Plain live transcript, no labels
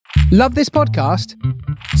Love this podcast?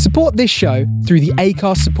 Support this show through the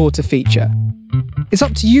Acast supporter feature. It's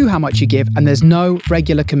up to you how much you give, and there's no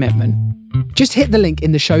regular commitment. Just hit the link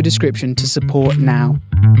in the show description to support now.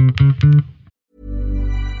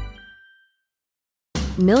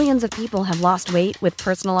 Millions of people have lost weight with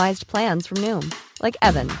personalized plans from Noom. Like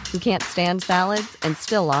Evan, who can't stand salads and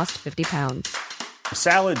still lost 50 pounds.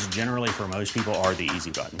 Salads generally for most people are the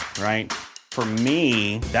easy button, right? For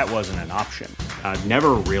me, that wasn't an option. I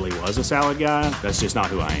never really was a salad guy. That's just not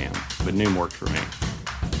who I am. But Noom worked for me.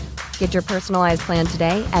 Get your personalized plan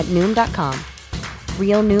today at Noom.com.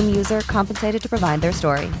 Real Noom user compensated to provide their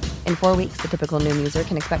story. In 4 weeks, the typical Noom user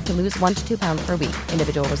can expect to lose 1 to 2 pounds per week.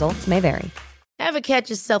 Individual results may vary. Ever catch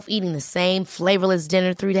yourself eating the same flavorless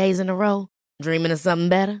dinner 3 days in a row? Dreaming of something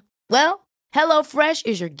better? Well, HelloFresh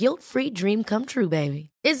is your guilt-free dream come true, baby.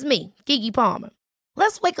 It's me, Keke Palmer.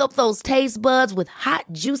 Let's wake up those taste buds with hot,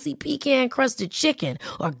 juicy pecan-crusted chicken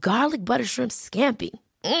or garlic butter shrimp scampi.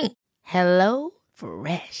 Hello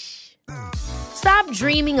Fresh. Stop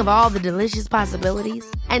dreaming of all the delicious possibilities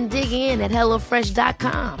and dig in at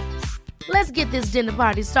HelloFresh.com. Let's get this dinner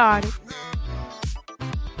party started.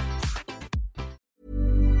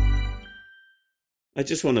 I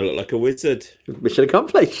just want to look like a wizard. Mission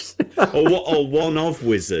accomplished. or one of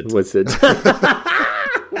wizard. Wizard.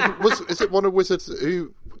 Is it one of Wizards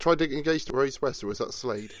who tried to engage to Rose West, or was that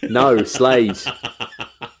Slade? No, Slade.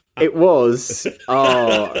 It was. Who's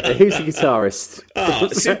the guitarist?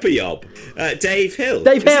 Super Yob. Dave Hill.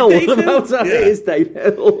 Dave Hill. Dave Hill? Well done. Yeah. It is Dave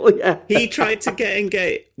Hill. Yeah. He tried to get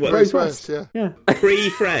engaged. Rose West, yeah.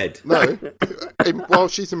 Pre-Fred. No, while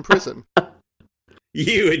she's in prison.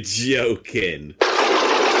 You were joking.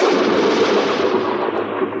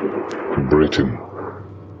 Britain.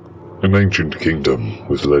 An ancient kingdom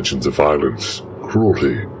with legends of violence,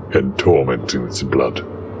 cruelty, and torment in its blood.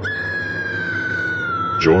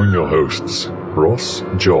 Join your hosts, Ross,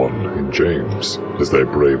 John, and James, as they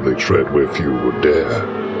bravely tread where few would dare.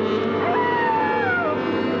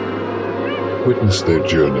 Witness their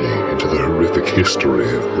journey into the horrific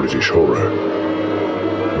history of British horror.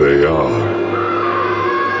 They are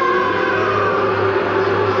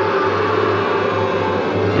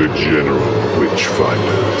the General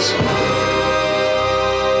Witchfinders.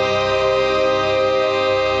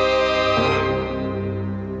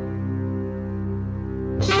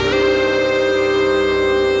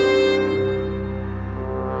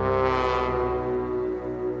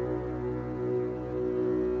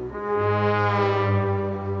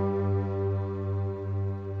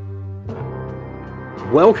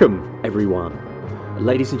 Welcome, everyone,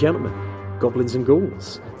 ladies and gentlemen, goblins and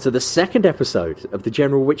ghouls, to the second episode of the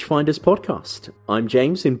General Witchfinders podcast. I'm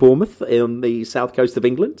James in Bournemouth, on the south coast of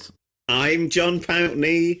England. I'm John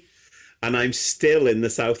Pountney, and I'm still in the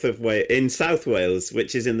south of South Wales,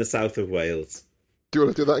 which is in the south of Wales. Do you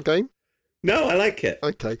want to do that again? No, I like it.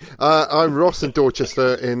 Okay. I'm Ross in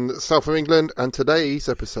Dorchester in south of England, and today's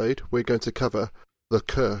episode we're going to cover The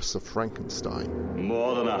Curse of Frankenstein.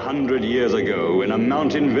 More than 100 years ago, in a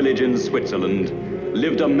mountain village in Switzerland,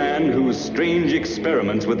 lived a man whose strange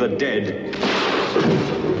experiments with the dead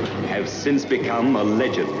have since become a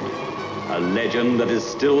legend. A legend that is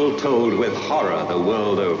still told with horror the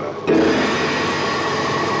world over.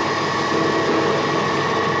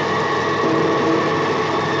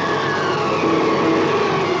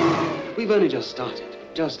 We've only just started,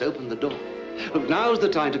 just opened the door. But now's the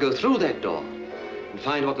time to go through that door and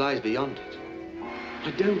find what lies beyond it.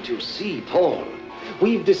 But don't you see, Paul?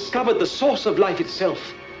 We've discovered the source of life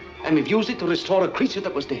itself, and we've used it to restore a creature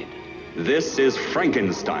that was dead. This is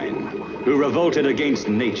Frankenstein, who revolted against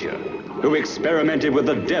nature, who experimented with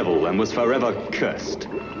the devil and was forever cursed.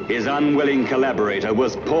 His unwilling collaborator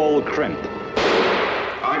was Paul Kremp.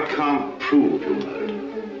 I can't prove you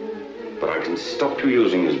murdered, but I can stop you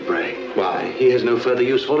using his brain. Why, he has no further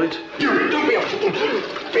use for it? Don't be a fool!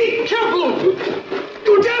 Be careful!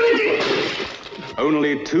 You damage it!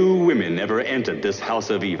 Only 2 women ever entered this house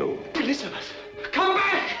of evil. Elizabeth, come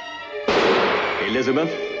back!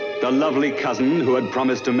 Elizabeth, the lovely cousin who had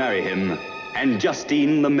promised to marry him, and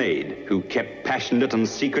Justine the maid, who kept passionate and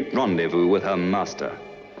secret rendezvous with her master.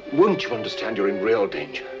 Won't you understand you're in real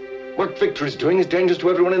danger? What Victor is doing is dangerous to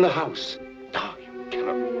everyone in the house. Now, you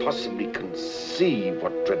cannot possibly conceive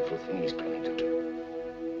what dreadful thing he's planning to do.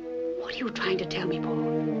 What are you trying to tell me,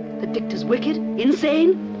 Paul? That Victor's wicked?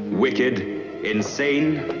 Insane? Wicked,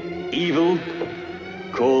 insane, evil.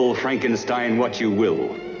 Call Frankenstein what you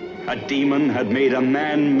will. A demon had made a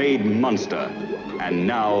man-made monster, and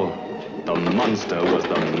now the monster was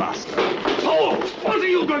the master. Paul, what are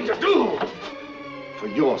you going to do? For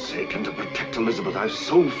your sake and to protect Elizabeth, I've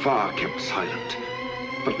so far kept silent.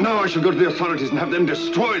 But now I shall go to the authorities and have them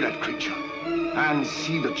destroy that creature. And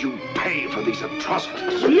see that you pay for these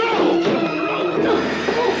atrocities. No!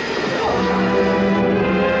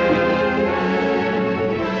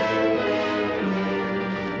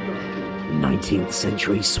 19th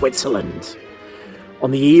century Switzerland.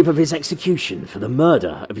 On the eve of his execution for the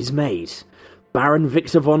murder of his maid, Baron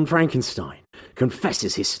Victor von Frankenstein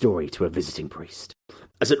confesses his story to a visiting priest.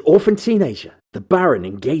 As an orphan teenager, the Baron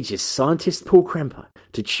engages scientist Paul Kremper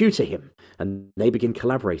to tutor him, and they begin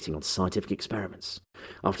collaborating on scientific experiments.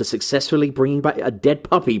 After successfully bringing back a dead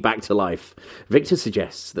puppy back to life, Victor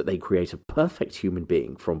suggests that they create a perfect human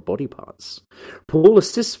being from body parts. Paul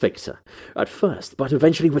assists Victor at first, but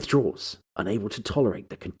eventually withdraws, unable to tolerate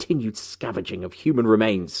the continued scavenging of human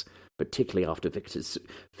remains, particularly after Victor's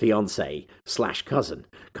fiancée/cousin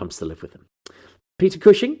comes to live with them. Peter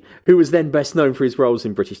Cushing, who was then best known for his roles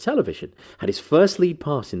in British television, had his first lead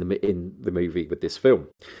part in the movie with this film.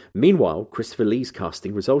 Meanwhile, Christopher Lee's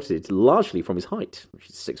casting resulted largely from his height, which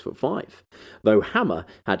is 6'5", though Hammer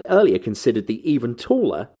had earlier considered the even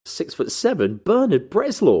taller 6'7" Bernard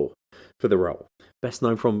Bresslaw for the role, best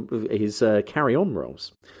known from his Carry On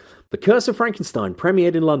roles. The Curse of Frankenstein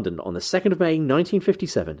premiered in London on the 2nd of May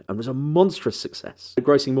 1957 and was a monstrous success,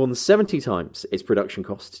 grossing more than 70 times its production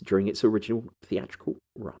cost during its original theatrical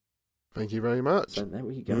run. Thank you very much. So there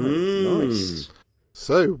we go. Nice.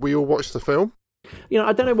 So, we all watched the film. You know,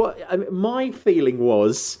 I don't know my feeling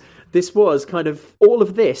was, this was kind of, all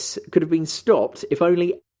of this could have been stopped if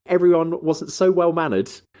only everyone wasn't so well-mannered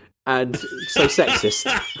and so sexist.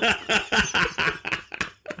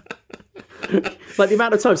 Like the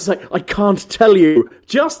amount of times it's like, I can't tell you.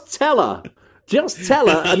 Just tell her,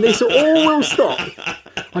 and this all will stop.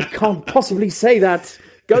 I can't possibly say that.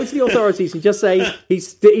 Go to the authorities and just say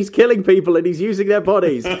he's killing people and he's using their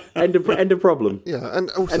bodies. End of problem. Yeah,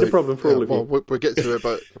 and also end of problem for all of you. We'll get to it,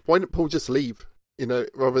 but why didn't Paul just leave? You know,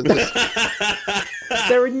 rather than just.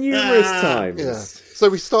 There are numerous times. Yeah. So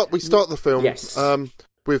we start the film. Yes.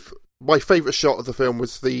 With my favourite shot of the film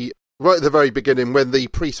was right at the very beginning, when the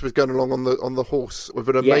priest was going along on the horse with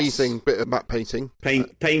an amazing bit of matte painting.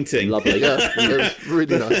 Painting. Lovely. Yeah, it was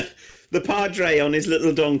really nice. The padre on his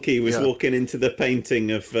little donkey was walking into the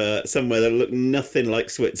painting of somewhere that looked nothing like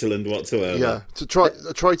Switzerland whatsoever. Yeah, to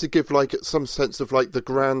try to give like some sense of like the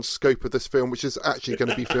grand scope of this film, which is actually going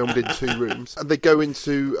to be filmed in 2 rooms. And they go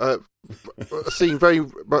into a scene very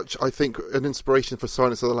much, I think, an inspiration for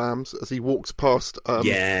Silence of the Lambs, as he walks past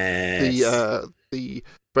the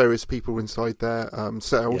various people inside their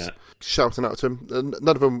cells, shouting out to him. And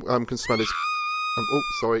none of them can smell his... oh,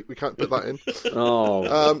 sorry, we can't put that in.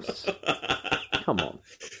 Oh, come on.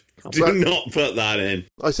 Do not put that in.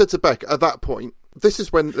 I said to Beck, at that point, this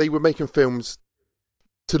is when they were making films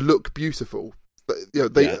to look beautiful. You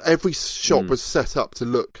know, every shot was set up to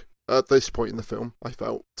look, at this point in the film, I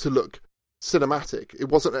felt, to look cinematic. It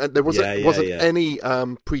wasn't. There wasn't any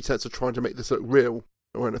pretense of trying to make this look real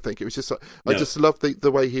or anything. It was just. I just loved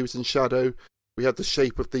the way he was in shadow. We had the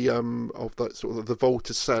shape of the sort of the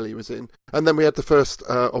vaulted cell he was in, and then we had the first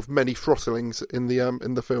of many throttlings in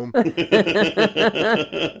the film.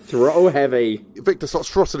 Throttle heavy. Victor starts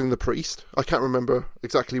throttling the priest. I can't remember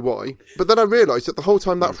exactly why, but then I realised that the whole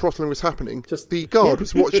time that throttling was happening, just the guard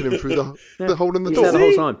was watching him through the hole in the door the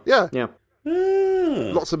whole time. Yeah.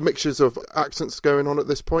 Lots of mixtures of accents going on at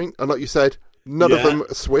this point, and like you said, none of them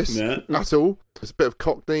are Swiss at all. There's a bit of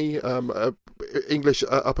Cockney, English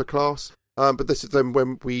upper class. But this is then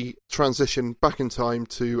when we transition back in time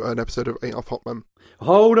to an episode of Ain't Half Hot Men.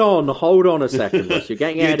 Hold on a second, Russ. You're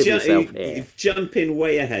getting ahead of yourself here. You're jumping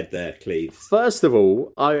way ahead there, Cleve. First of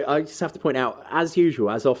all, I just have to point out, as usual,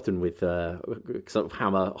 as often with sort of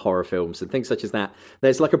Hammer horror films and things such as that,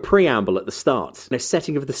 there's like a preamble at the start, a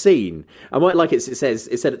setting of the scene. I might like it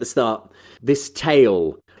said at the start, this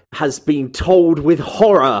tale has been told with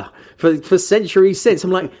horror for centuries since. I'm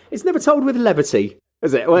like, it's never told with levity.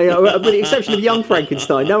 Is it? Well, with the exception of Young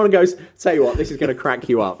Frankenstein, no one goes, tell you what, this is going to crack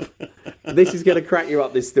you up. This is going to crack you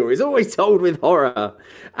up, this story. It's always told with horror.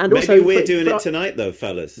 And maybe also, we're doing it tonight, though,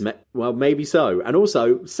 fellas. Well, maybe so. And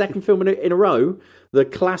also, second film in a row, the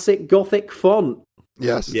classic Gothic font.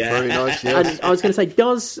 Yes, very nice, yes. And I was going to say,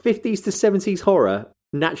 does 50s to 70s horror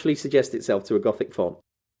naturally suggest itself to a Gothic font?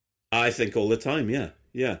 I think all the time, yeah.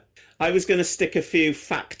 I was going to stick a few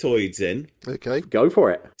factoids in. Okay. Go for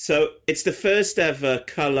it. So, it's the first ever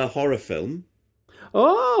colour horror film.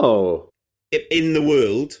 Oh. In the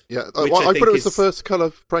world. Yeah, I thought it was the first colour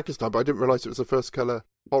Frankenstein, but I didn't realise it was the first colour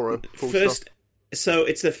horror. So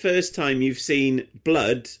it's the first time you've seen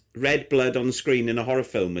red blood on screen in a horror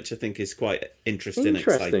film, which I think is quite interesting and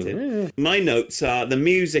exciting. Yeah. My notes are the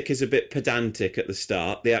music is a bit pedantic at the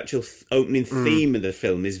start. The actual opening theme of the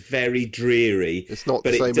film is very dreary. It's not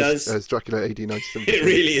but the same does, as Dracula AD 97. It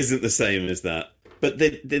really isn't the same as that. But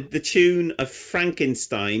the tune of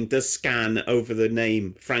Frankenstein does scan over the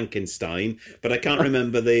name Frankenstein, but I can't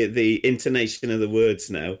remember the intonation of the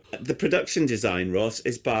words now. The production design, Ross,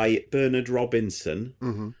 is by Bernard Robinson.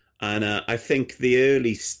 Mm-hmm. And I think the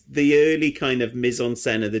early kind of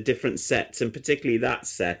mise-en-scène of the different sets, and particularly that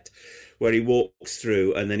set where he walks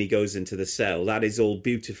through and then he goes into the cell, that is all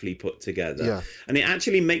beautifully put together. Yeah. And it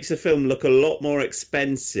actually makes the film look a lot more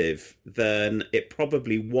expensive than it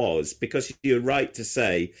probably was, because you're right to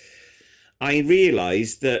say, I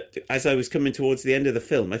realised that as I was coming towards the end of the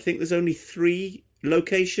film, I think there's only 3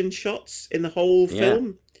 location shots in the whole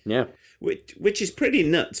film. Yeah. Which is pretty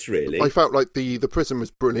nuts, really. I felt like the prison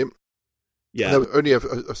was brilliant. Yeah, there was only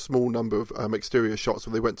a small number of exterior shots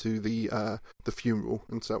when they went to the funeral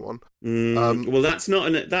and so on. Well, that's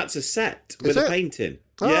that's a set with a painting.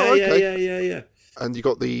 Oh, yeah, okay. yeah. And you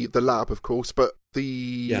got the lab, of course, but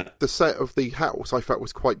the set of the house I felt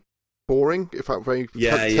was quite boring. It felt very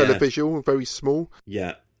televisual, very small.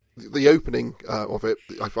 Yeah. The opening of it,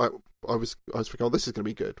 I was thinking, oh, this is going to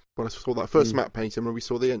be good. When I saw that first matte painting, when we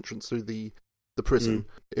saw the entrance through the prison,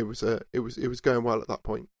 it was going well at that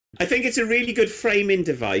point. I think it's a really good framing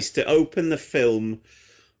device to open the film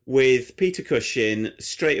with Peter Cushing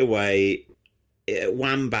straight away.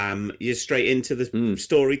 Wham bam, you're straight into the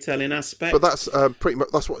storytelling aspect. But that's pretty much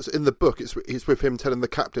what's in the book. It's with him telling the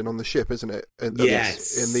captain on the ship, isn't it?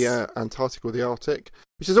 Yes. In the Antarctic or the Arctic,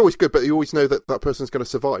 which is always good. But you always know that person's going to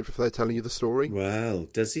survive if they're telling you the story. Well,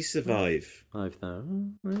 does he survive? I got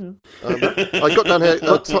down here.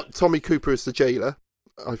 Tommy Cooper is the jailer.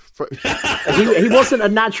 He wasn't a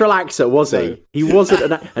natural actor, was he? No. He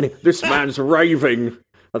wasn't, and this man's raving.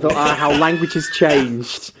 I thought, how language has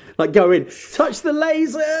changed. Like, go in, touch the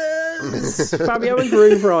lasers, Fabio and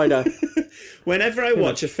Groove Rider. Whenever I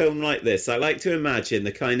watch a film like this, I like to imagine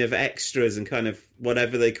the kind of extras and kind of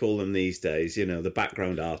whatever they call them these days, the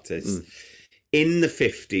background artists, in the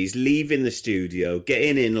 50s, leaving the studio,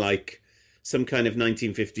 getting in like some kind of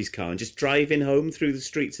 1950s car and just driving home through the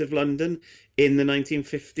streets of London in the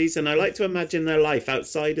 1950s. And I like to imagine their life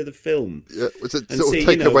outside of the film. Yeah, was it sort of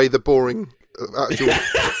take away the boring actual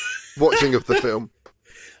watching of the film?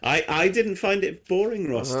 I didn't find it boring,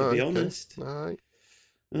 Ross, to be honest. All right.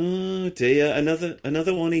 Oh dear,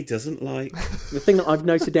 another one he doesn't like. The thing that I've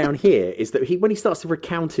noted down here is that when he starts to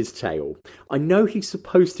recount his tale, I know he's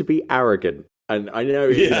supposed to be arrogant. And I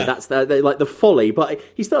know, that's like the folly, but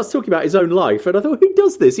he starts talking about his own life. And I thought, who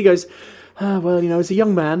does this? He goes, well, as a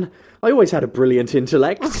young man, I always had a brilliant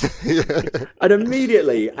intellect. And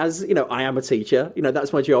immediately, as, I am a teacher,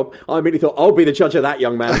 that's my job. I immediately thought, I'll be the judge of that,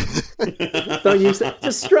 young man. Don't you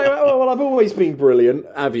just straight away, well, I've always been brilliant.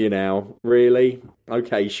 Have you now? Really?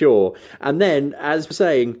 Okay, sure. And then, as for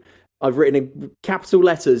saying, I've written in capital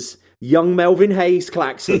letters, young Melvin Hayes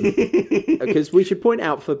Claxon. Because we should point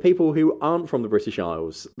out for people who aren't from the British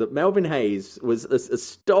Isles that Melvin Hayes was a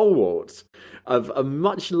stalwart of a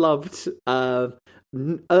much loved early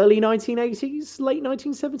 1980s, late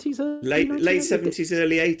 1970s, late 70s,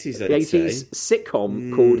 early 80s. The 80s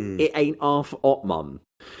sitcom called It Ain't Half Hot Mum.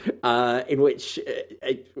 In which,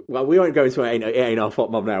 we won't go into It Ain't Half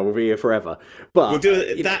Hot Mum now. We'll be here forever. But we'll do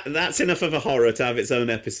it. That's enough of a horror to have its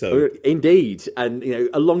own episode. Indeed, and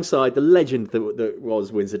alongside the legend that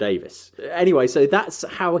was Windsor Davis. Anyway, so that's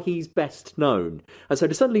how he's best known, and so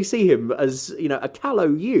to suddenly see him as a callow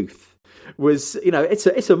youth was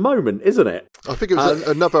it's a moment, isn't it? I think it was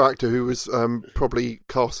another actor who was probably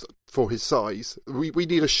cast for his size. We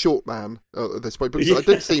need a short man at this point, because I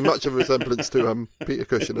didn't see much of a resemblance to Peter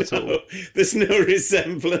Cushing at all. There's no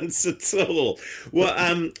resemblance at all.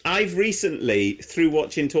 Well, I've recently, through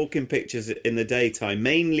watching Talking Pictures in the daytime,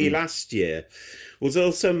 mainly last year, was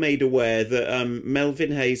also made aware that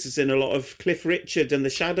Melvin Hayes is in a lot of Cliff Richard and the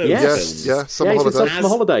Shadows films. Summer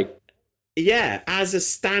Holiday. Yeah, as a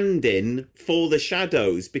stand-in for the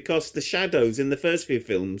Shadows, because the Shadows in the first few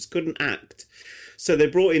films couldn't act. So they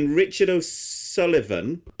brought in Richard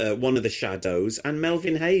O'Sullivan, one of the Shadows, and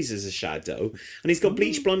Melvin Hayes as a Shadow. And he's got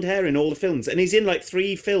bleach blonde hair in all the films. And he's in like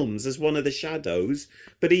 3 films as one of the Shadows,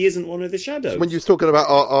 but he isn't one of the Shadows. When you're talking about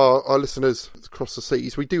our listeners across the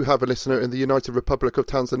seas, we do have a listener in the United Republic of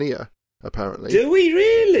Tanzania, apparently. Do we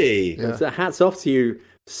really? Yeah. So hats off to you,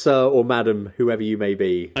 sir or madam, whoever you may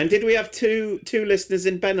be. And did we have two listeners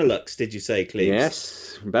in Benelux, did you say, Cleves?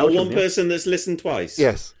 Yes. Belgium, one person that's listened twice?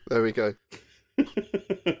 Yes, there we go.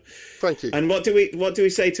 Thank you. And what do we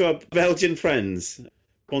say to our Belgian friends?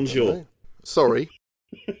 Bonjour. Sorry.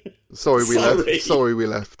 Sorry we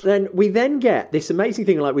left. Then we get this amazing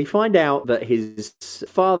thing, like we find out that his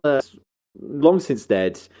father, long since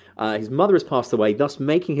dead, his mother has passed away, thus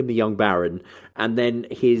making him the young Baron, and then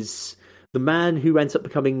the man who ends up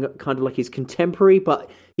becoming kind of like his contemporary, but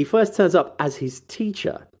he first turns up as his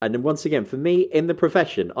teacher. And then once again, for me, in the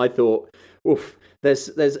profession, I thought, oof, there's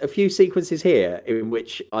a few sequences here in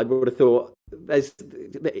which I would have thought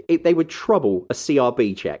they would trouble a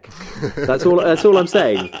CRB check. That's all I'm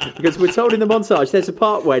saying. Because we're told in the montage, there's a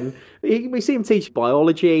part when we see him teach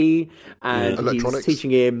biology and he's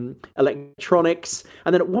teaching him electronics.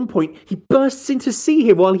 And then at one point, he bursts in to see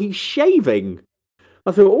him while he's shaving.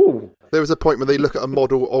 I thought, oh. There was a point when they look at a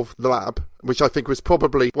model of the lab, which I think was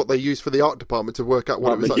probably what they used for the art department to work out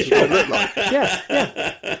what it was actually going to look like.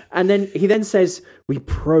 Yeah. And then he then says, we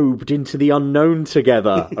probed into the unknown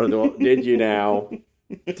together. I thought, did you now?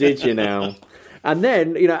 And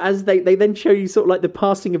then, as they then show you sort of like the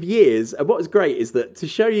passing of years, and what was great is that to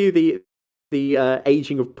show you the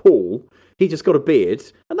aging of Paul, he just got a beard,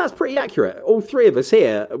 and that's pretty accurate. All three of us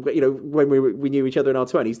here, when we knew each other in our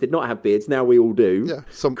 20s, did not have beards. Now we all do. Yeah,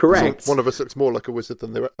 correct. One of us looks more like a wizard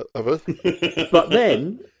than the other. But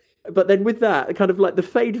then with that, kind of like the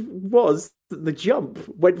fade was the jump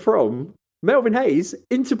went from Melvin Hayes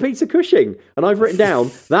into Peter Cushing, and I've written down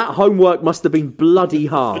that homework must have been bloody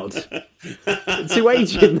hard to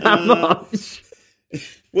age him that much.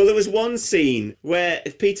 Well, there was one scene where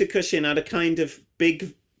Peter Cushing had a kind of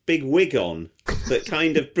big wig on that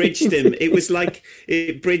kind of bridged him. It was like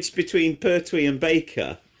it bridged between Pertwee and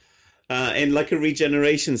Baker in like a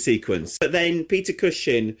regeneration sequence. But then Peter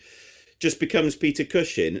Cushing just becomes Peter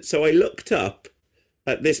Cushing. So I looked up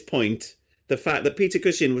at this point the fact that Peter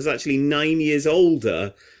Cushing was actually 9 years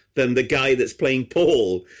older than the guy that's playing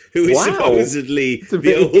Paul, who is supposedly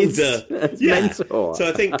the older mentor. So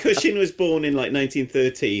I think Cushing was born in like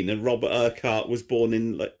 1913 and Robert Urquhart was born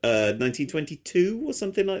in like 1922 or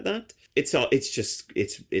something like that. It's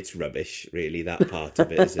rubbish, really, that part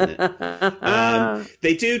of it, isn't it?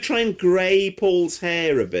 They do try and grey Paul's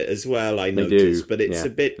hair a bit as well, I noticed, but it's a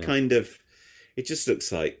bit kind of, it just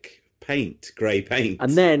looks like grey paint.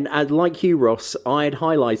 And then, like you, Ross, I had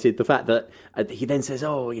highlighted the fact that he then says,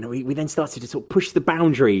 we then started to sort of push the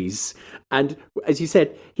boundaries. And as you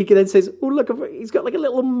said, he then says, oh, look, he's got like a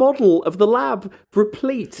little model of the lab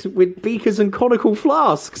replete with beakers and conical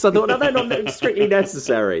flasks. I thought, no, they're not strictly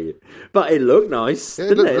necessary. But it looked nice,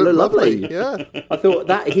 didn't it? It looked lovely. Yeah. I thought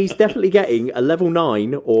that he's definitely getting a level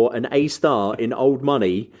 9 or an A star in old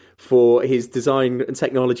money for his design and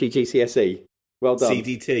technology GCSE. Well done.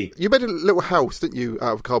 CDT. You made a little house, didn't you,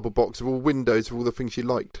 out of a cardboard box with all windows of all the things you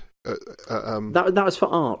liked? That was for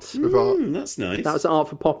art. With art. That's nice. That was art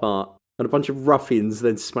for pop art. And a bunch of ruffians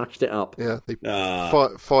then smashed it up. Yeah, they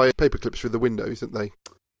fired paper clips through the windows, didn't they?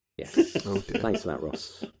 Yes. Oh, thanks for that,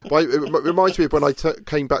 Ross. Well, it reminds me of when I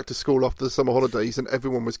came back to school after the summer holidays and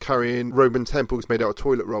everyone was carrying Roman temples made out of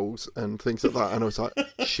toilet rolls and things like that. And I was like,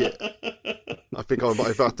 shit, I think I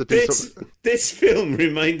might have to do something. This film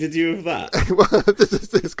reminded you of that? Well,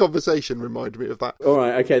 this conversation reminded me of that. All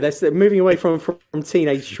right, okay. That's moving away from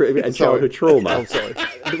teenage and childhood trauma. I'm sorry.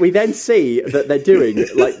 We then see that they're doing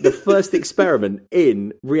like the first experiment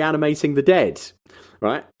in reanimating the dead,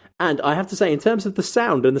 right? And I have to say, in terms of the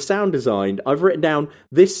sound and the sound design, I've written down,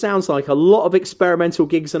 this sounds like a lot of experimental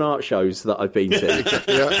gigs and art shows that I've been to.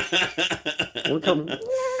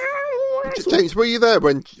 James, were you there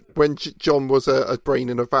when John was a brain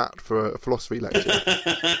in a vat for a philosophy lecture?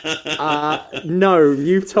 No,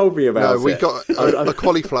 you've told me about it. No, we got a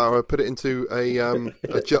cauliflower, put it into a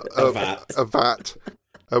vat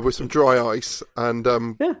with some dry ice and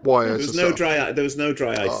wires. There was no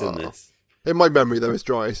dry ice in this. In my memory, there was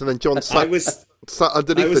dry ice, and then John sat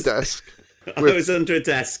underneath the desk. I was under a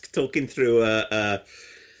desk talking through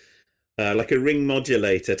like a ring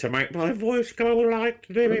modulator to make my voice go like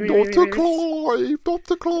Dr.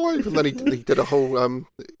 Clive, and then he did a whole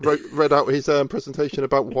read out his presentation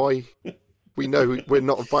about why we know we're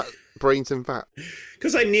not brains in vat.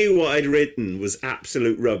 Because I knew what I'd written was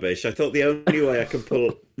absolute rubbish. I thought the only way I can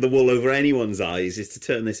pull the wool over anyone's eyes is to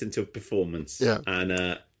turn this into a performance. Yeah,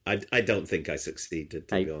 and I don't think I succeeded,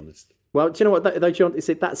 to be honest. Well, do you know what, though, John?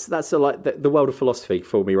 That's like the world of philosophy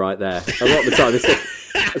for me right there. A lot of the time,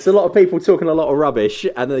 it's a lot of people talking a lot of rubbish,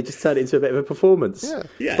 and then they just turn it into a bit of a performance.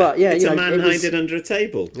 Yeah. But yeah, it's a man hiding under a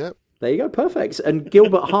table. Yeah. There you go, perfect. And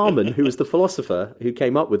Gilbert Harman, who was the philosopher who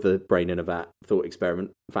came up with the brain in a vat thought experiment,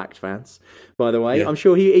 fact fans, by the way, I'm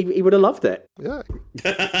sure he would have loved it. Yeah.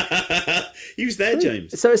 He was there,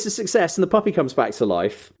 James. So it's a success, and the puppy comes back to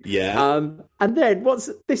life. Yeah. And then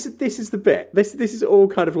this is the bit. This is all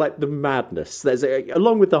kind of like the madness. There's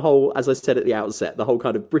along with the whole, as I said at the outset, the whole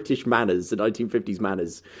kind of British manners, the 1950s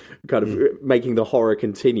manners, kind of making the horror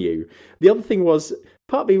continue. The other thing was,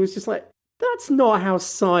 part of me was just like, that's not how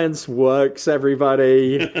science works,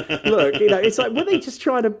 everybody. Look, it's like, were they just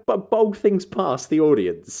trying to bowl things past the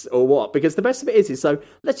audience or what? Because the best of it is so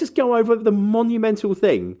let's just go over the monumental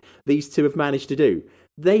thing these two have managed to do.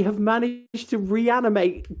 They have managed to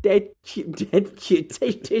reanimate dead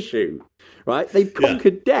tissue, right? They've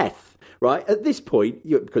conquered death, right? At this point,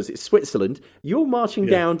 because it's Switzerland, you're marching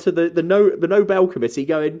down to the Nobel Committee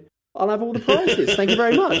going, I'll have all the prizes. Thank you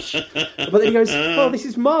very much. But then he goes, oh, this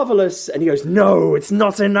is marvellous. And he goes, no, it's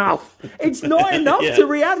not enough. It's not enough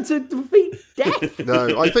to defeat death.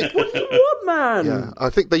 No, I think... What do you want, man? Yeah, I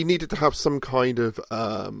think they needed to have some kind of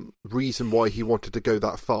reason why he wanted to go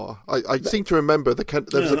that far. I seem to remember there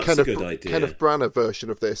was a Kenneth Branagh version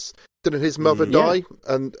of this. Didn't his mother die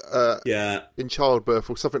and in childbirth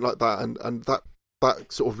or something like that? And that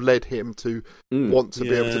sort of led him to want to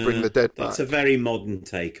be able to bring the dead back. That's a very modern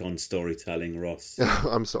take on storytelling, Ross.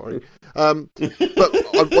 I'm sorry. But I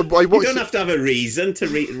watched... You don't have to have a reason to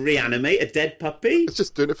reanimate a dead puppy. It's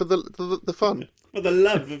just doing it for the fun. For the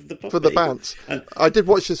love of the puppy. For the bounce. I did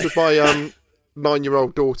watch this with my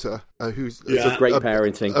 9-year-old daughter, who's great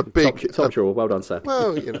parenting. A big top drawer. Well done, sir.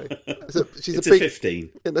 Well, she's it's a big 15.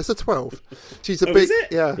 Yeah, that's a 12. She's a Oh, big. is it?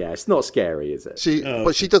 Yeah. Yeah, it's not scary, is it?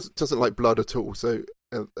 But she doesn't like blood at all. So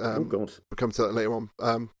oh God, we'll come to that later on.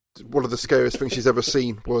 One of the scariest things she's ever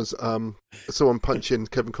seen was someone punching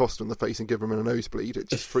Kevin Costner in the face and give him a nosebleed. It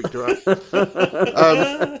just freaked her out.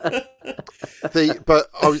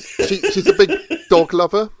 She's a big dog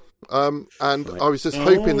lover. And I was just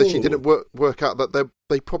hoping that she didn't work out that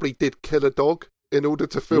they probably did kill a dog in order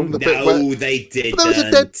to film the bit where... No, they didn't. There was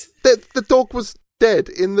a the dog was dead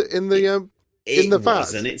in the vat. It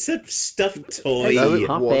wasn't. It's a stuffed toy. No, it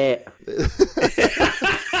was.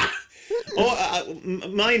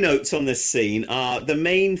 My notes on this scene are the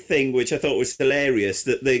main thing, which I thought was hilarious,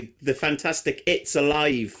 that the fantastic "It's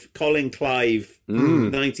Alive" Colin Clive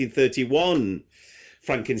 1931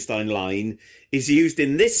 Frankenstein line is used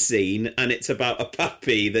in this scene, and it's about a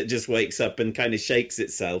puppy that just wakes up and kind of shakes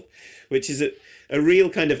itself, which is a real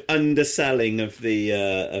kind of underselling of the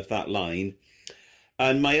of that line.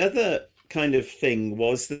 And my other kind of thing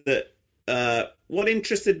was that what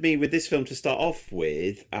interested me with this film to start off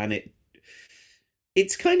with, and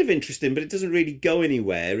it's kind of interesting, but it doesn't really go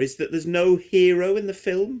anywhere, is that there's no hero in the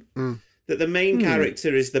film. That the main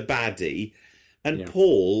character is the baddie, and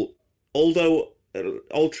Paul, although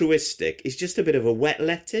altruistic, is just a bit of a wet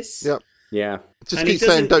lettuce. Yep. Yeah. Just keeps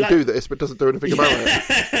saying, don't do this, but doesn't do anything about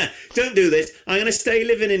it. Don't do this. I'm going to stay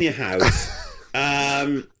living in your house.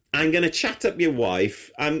 I'm going to chat up your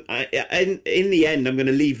wife. And in the end, I'm going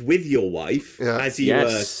to leave with your wife as you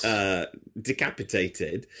were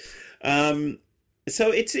decapitated.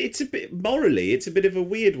 So it's a bit, morally, it's a bit of a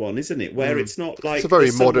weird one, isn't it? Where it's not like... It's a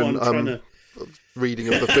very modern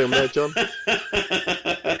reading of the film there, John.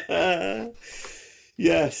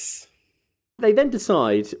 Yes. They then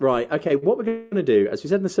decide, right, okay, what we're going to do, as we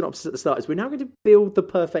said in the synopsis at the start, is we're now going to build the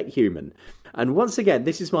perfect human. And once again,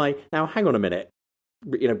 this is now hang on a minute,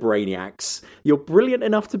 brainiacs. You're brilliant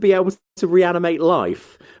enough to be able to reanimate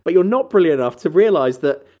life, but you're not brilliant enough to realise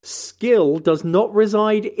that skill does not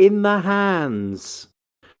reside in the hands.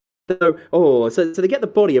 So they get the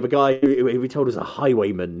body of a guy who we told was a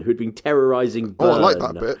highwayman who'd been terrorising Bern. Oh, I like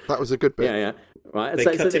that bit. That was a good bit. Yeah. Right. They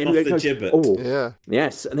cut him off the gibbet. Oh, yeah.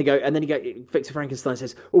 Yes. And then Victor Frankenstein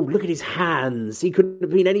says, oh, look at his hands. He couldn't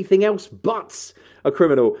have been anything else but a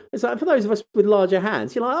criminal. It's like, for those of us with larger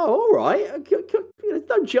hands, you're like, oh, all right.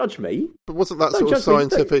 Don't judge me. But wasn't that sort of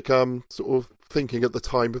scientific sort of thinking at the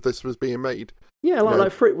time of this was being made? Yeah,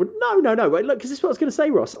 like fruit. No. Look, because this is what I was going to say,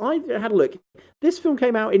 Ross. I had a look. This film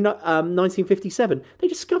came out in 1957. They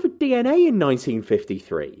discovered DNA in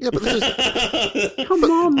 1953. Yeah, but this is... Come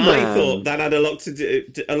on, man. I thought that had a lot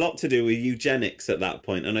to do with eugenics at that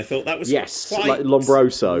point, and I thought that was quite like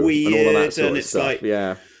Lombroso weird, and all of that sort and of it's stuff.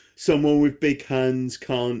 like someone with big hands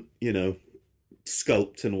can't,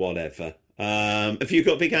 sculpt and whatever. Have you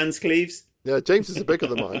got big hands, Cleves? Yeah, James is bigger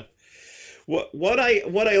than mine. What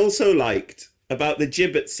I also liked about the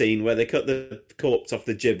gibbet scene where they cut the corpse off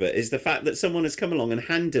the gibbet is the fact that someone has come along and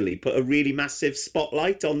handily put a really massive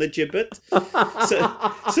spotlight on the gibbet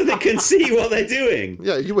so they can see what they're doing.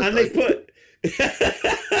 Yeah, you would. And they've put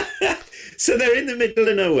so they're in the middle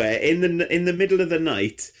of nowhere in the middle of the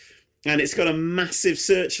night, And it's got a massive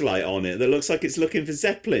searchlight on it that looks like it's looking for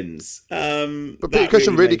zeppelins. But Peter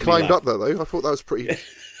Cushing really climbed up there, though. I thought that was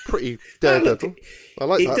pretty daredevil. I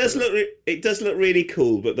like that. It does look really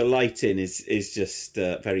cool, but the lighting is just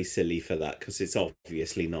very silly for that, because it's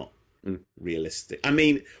obviously not realistic. I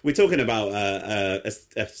mean, we're talking about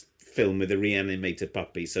a film with a reanimated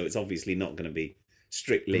puppy, so it's obviously not going to be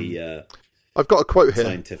strictly I've got a quote here,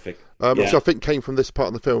 scientific, which I think came from this part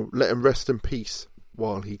of the film. Let him rest in peace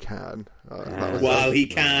while he can. While he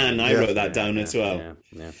can. I wrote that down as well.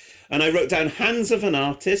 Yeah. And I wrote down hands of an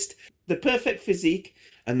artist, the perfect physique,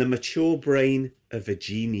 and the mature brain of a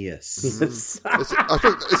genius. I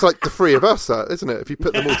think it's like the three of us, isn't it? If you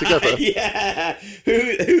put them all together. Yeah.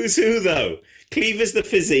 Who's who, though? Cleaver's the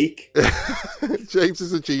physique. James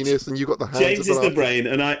is a genius, and you got the hands. James is the brain,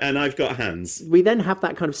 and I've got hands. We then have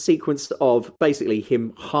that kind of sequence of basically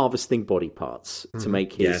him harvesting body parts to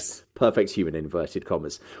make his perfect human, in inverted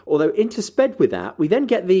commas. Although intersped with that, we then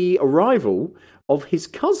get the arrival of his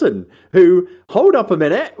cousin, who, hold up a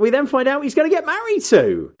minute, we then find out he's going to get married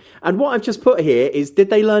to. And what I've just put here is, did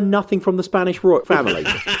they learn nothing from the Spanish royal family?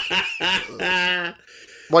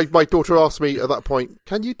 My daughter asked me at that point,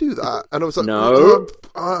 "Can you do that?" And I was like, "No,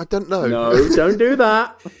 I don't know. No, don't do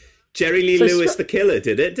that." Jerry Lee Lewis, the killer,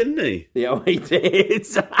 did it, didn't he? Yeah, he did.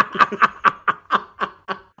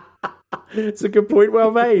 It's a good point,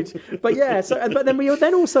 well made. But yeah, but then we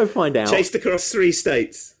then also find out, chased across 3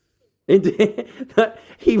 states. That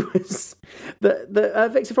he was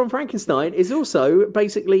that Victor von Frankenstein is also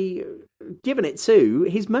basically given it to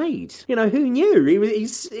his maid. You know, who knew?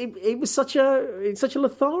 He was such a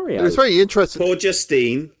Lothario. It was very interesting. Poor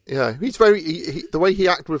Justine. Yeah, he's very the way he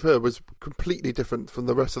acted with her was completely different from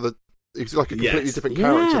the rest of the. He was like a completely different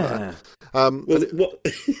character there.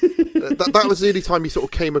 That was the only time he sort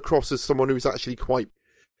of came across as someone who was actually quite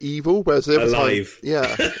evil, whereas the other alive.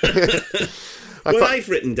 Time, What I've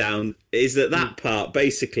written down is that part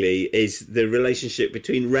basically is the relationship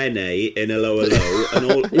between Rene in Hello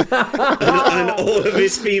Hello and all of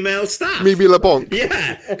his female staff. Mimi LeBlanc.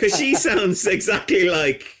 Yeah, because she sounds exactly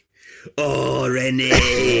like, oh, Rene.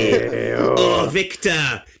 Oh,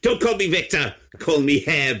 Victor. Don't call me Victor. Call me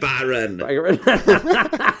Hair Baron. Hairy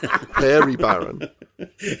Baron.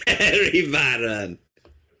 Hairy Baron.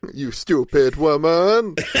 You stupid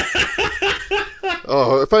woman.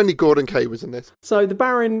 Oh, if only Gordon Kay was in this. So the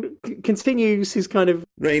Baron continues his kind of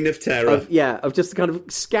reign of terror. Of just kind of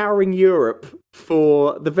scouring Europe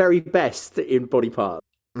for the very best in body parts.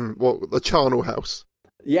 The charnel house.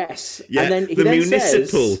 Yes. Yeah, and then he the then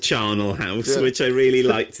municipal says, charnel house, which I really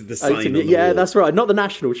liked the sign on the wall. That's right. Not the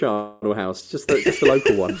national charnel house, just the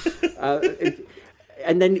local one.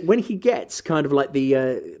 And then when he gets kind of like the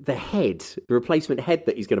head, the replacement head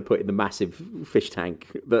that he's going to put in the massive fish tank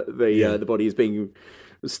that the body is being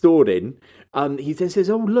stored in, he then says,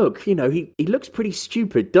 "Oh look, you know, he looks pretty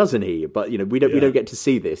stupid, doesn't he? But you know, we don't get to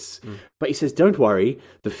see this." But he says, "Don't worry,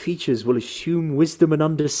 the features will assume wisdom and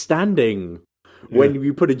understanding." When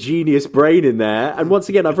you put a genius brain in there. And once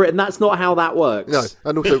again, I've written that's not how that works. No,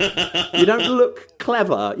 and also you don't look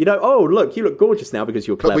clever. You know, oh look, you look gorgeous now because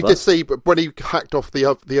you're clever. But we did see, but when he hacked off the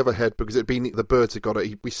other head because it'd been the birds had got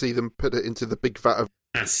it, we see them put it into the big vat of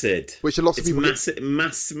acid, which a lot of people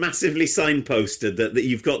massively signposted that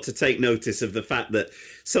you've got to take notice of the fact that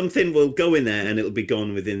something will go in there and it'll be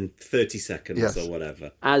gone within 30 seconds or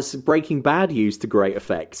whatever. As Breaking Bad used to great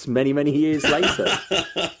effects many years later.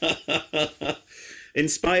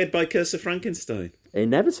 Inspired by Curse of Frankenstein.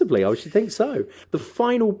 Inevitably, I should think so. The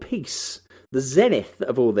final piece, the zenith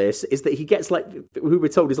of all this, is that he gets, like, who we're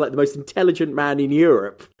told is like the most intelligent man in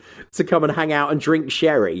Europe to come and hang out and drink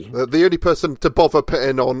sherry. The only person to bother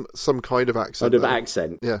putting on some kind of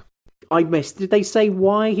accent. Yeah. I missed. Did they say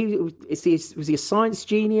why was he a science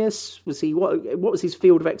genius? Was he what was his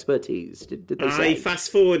field of expertise? Did they say? I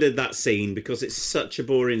fast forwarded that scene because it's such a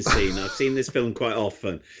boring scene. I've seen this film quite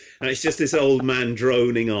often, and it's just this old man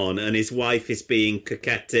droning on, and his wife is being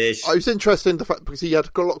coquettish. I was interested in the fact because he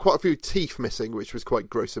had quite a few teeth missing, which was quite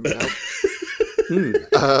grossing me out.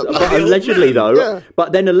 But allegedly,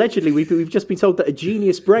 but then allegedly we've just been told that a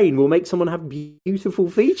genius brain will make someone have beautiful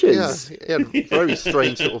features. Yeah, he had very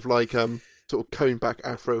strange sort of coned back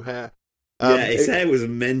afro hair. His hair was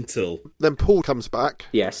mental. Then Paul comes back.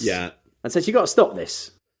 Yes. Yeah. And says, "You got to stop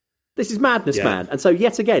this. This is madness, man." And so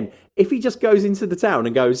yet again, if he just goes into the town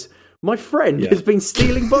and goes, "My friend has been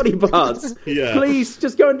stealing body parts. Please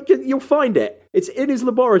just go and you'll find it. It's in his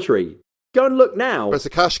laboratory. Go and look now." But it's a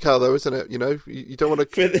cash cow, though, isn't it? You know, you don't want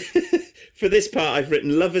to. For this part, I've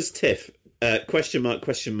written lovers tiff, question mark,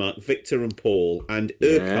 Victor and Paul, and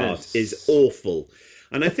Urquhart is awful.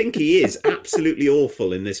 And I think he is absolutely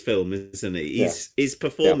awful in this film, isn't he? His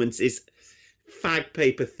performance is fag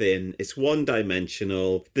paper thin. It's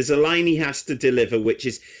one-dimensional. There's a line he has to deliver, which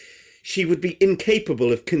is, she would be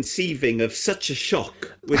incapable of conceiving of such a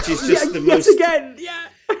shock, which is just the most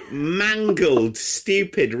mangled,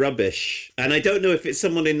 stupid rubbish. And I don't know if it's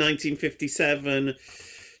someone in 1957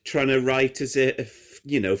 trying to write as if,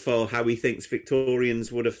 you know, for how he thinks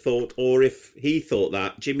Victorians would have thought, or if he thought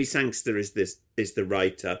that Jimmy Sangster is the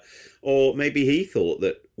writer, or maybe he thought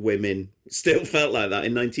that women still felt like that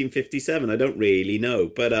in 1957. I don't really know,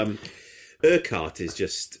 but Urquhart is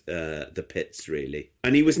just the pits, really.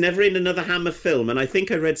 And he was never in another Hammer film, and I think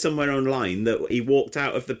I read somewhere online that he walked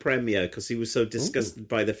out of the premiere because he was so disgusted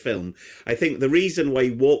by the film. I think the reason why he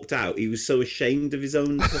walked out, he was so ashamed of his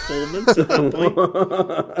own performance at that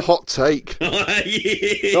point. Hot take.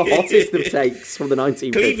 The hottest of takes from the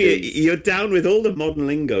 1950s. Cleve, you're down with all the modern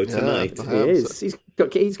lingo tonight. He is. He's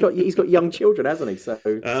got young children, hasn't he? So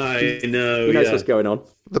I know. He knows what's going on.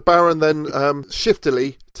 The Baron then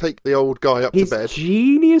shiftily take the old guy up to bed. His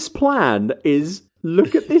genius plan is,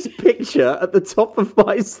 look at this picture at the top of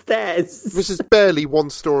my stairs. This is barely one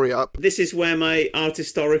story up. This is where my art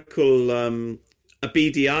historical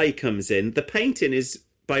BDI comes in. The painting is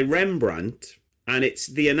by Rembrandt, and it's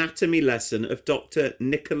The Anatomy Lesson of Dr.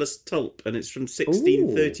 Nicholas Tulp, and it's from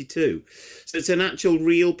 1632. Ooh. So it's an actual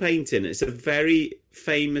real painting. It's a very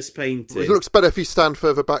famous painting. It looks better if you stand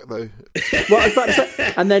further back, though. Well, I was about to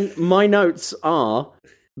say, and then my notes are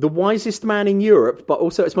the wisest man in Europe, but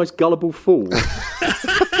also its most gullible fool.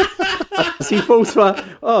 As he falls for,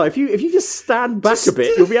 if you just stand back a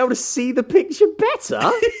bit, you'll be able to see the picture better.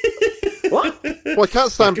 What? Well, I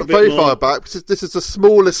can't stand very far back because this is the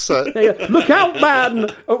smallest set. Look out, man!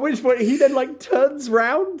 At which point he then turns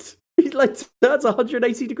round. He turns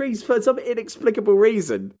 180 degrees for some inexplicable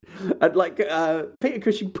reason, and Peter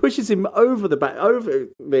Cushing pushes him over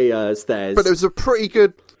the stairs. But it was a pretty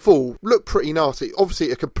good fall. Looked pretty nasty. Obviously,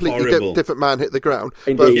 a completely different man hit the ground.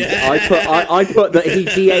 Indeed, I put that he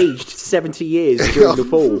de-aged 70 years during the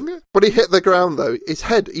fall. But he hit the ground though. His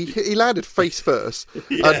head, he landed face first.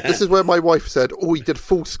 Yeah. And this is where my wife said, he did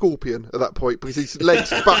full Scorpion at that point because his legs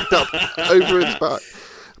backed up over his back.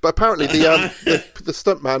 But apparently the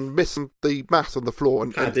stuntman missed the mat on the floor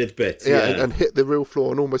and added bit, and hit the real floor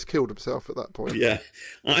and almost killed himself at that point. Yeah,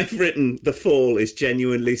 I've written the fall is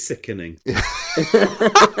genuinely sickening. What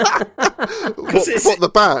the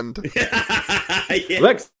band?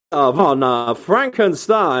 Lex von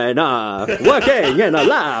Frankenstein working in a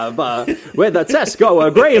lab with a Tesco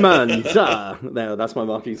agreement. No, that's my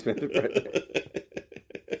Marky Smith.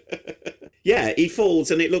 Yeah, he falls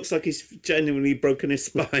and it looks like he's genuinely broken his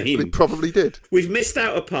spine. He probably did. We've missed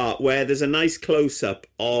out a part where there's a nice close-up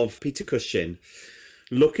of Peter Cushing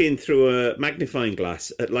looking through a magnifying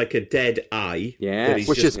glass at a dead eye. Yeah,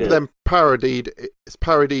 which is then parodied. It's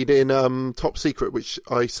parodied in Top Secret, which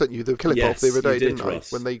I sent you the clip of the other day, didn't I?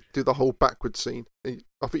 When they do the whole backwards scene.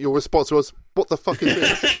 I think your response was, "What the fuck is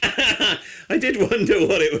this?" I did wonder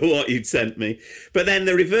what you'd sent me. But then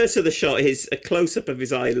the reverse of the shot is a close-up of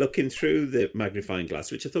his eye looking through the magnifying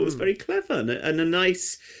glass, which I thought was very clever and a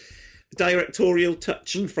nice directorial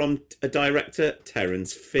touch from a director,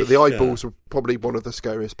 Terence Fisher. But the eyeballs were probably one of the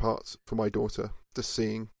scariest parts for my daughter, just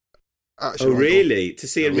seeing actual eyeball. Really? To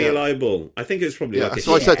see a real eyeball? I think it was probably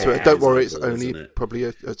so I said to her, "Don't worry, it's only probably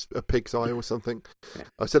a pig's eye or something." Yeah.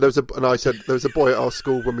 I said there was a boy at our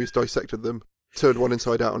school when we dissected them, turned one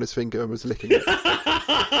inside out on his finger and was licking it.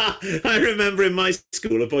 I remember in my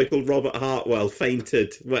school a boy called Robert Hartwell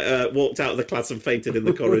fainted, walked out of the class and fainted in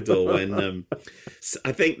the corridor when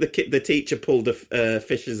I think the teacher pulled a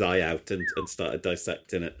fish's eye out and started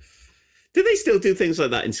dissecting it. Do they still do things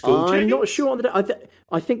like that in school? I'm not sure.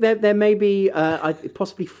 I think there may be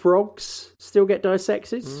possibly frogs still get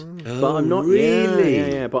dissected, but I'm not really.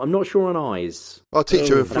 Yeah, but I'm not sure on eyes. Our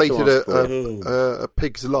teacher inflated a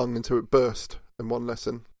pig's lung until it burst in one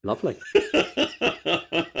lesson. Lovely.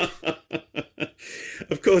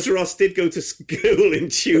 Of course, Ross did go to school in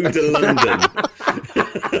Tudor London.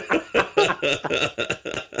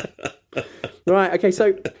 Right. Okay.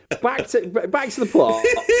 So back to the plot.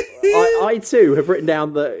 I too have written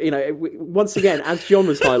down that once again, as John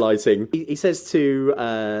was highlighting, he says to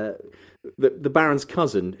the Baron's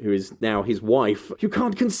cousin, who is now his wife, "You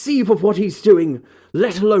can't conceive of what he's doing,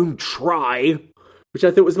 let alone try," which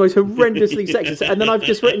I thought was the most horrendously sexist. And then I've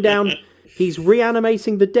just written down, he's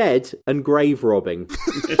reanimating the dead and grave robbing.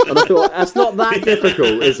 And I thought, that's not that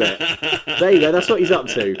difficult, is it? There you go, that's what he's up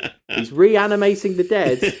to. He's reanimating the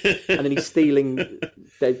dead and then he's stealing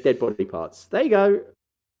dead body parts. There you go.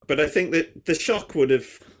 But I think that the shock would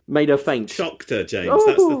have made her faint. Shocked her, James.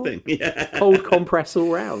 That's the thing. Yeah. Cold compress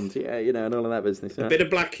all round. Yeah, and all of that business. A bit of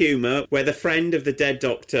black humour where the friend of the dead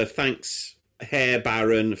doctor thanks Herr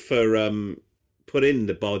Baron for putting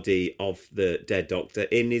the body of the dead doctor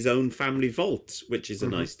in his own family vault, which is a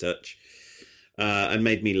nice touch, and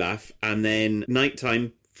made me laugh. And then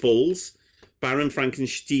nighttime falls. Baron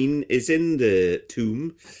Frankenstein is in the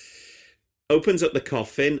tomb, opens up the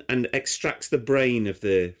coffin and extracts the brain of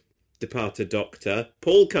the departed doctor.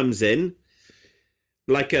 Paul comes in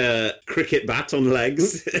like a cricket bat on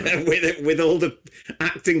legs with all the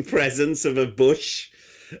acting presence of a bush.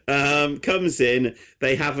 Comes in.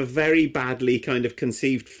 They have a very badly kind of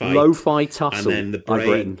conceived fight. Lo-fi tussle. And then the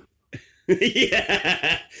brain.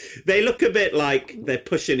 Yeah. They look a bit like they're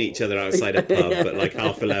pushing each other outside a pub at like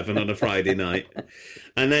 11:30 on a Friday night.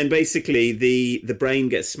 And then basically the brain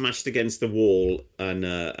gets smashed against the wall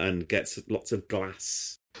and gets lots of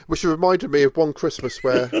glass. Which reminded me of one Christmas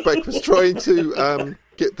where Beck was trying to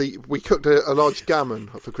we cooked a large gammon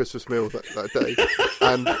for Christmas meal that day.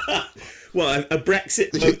 And well, a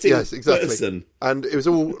Brexit voting yes, exactly. person. And it was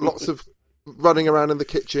all lots of running around in the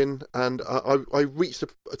kitchen, and I reached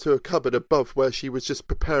to a cupboard above where she was just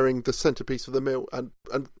preparing the centerpiece of the meal, and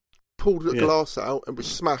pulled the glass out and was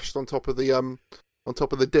smashed on top of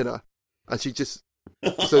the dinner, and she just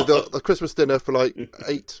so the Christmas dinner for like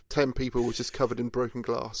 8-10 people was just covered in broken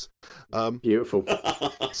glass. Beautiful.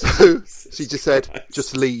 So she just said,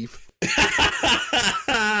 "Just leave."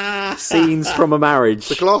 Scenes from a marriage.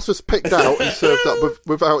 The glass was picked out and served up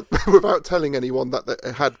without telling anyone that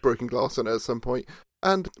it had broken glass on it at some point,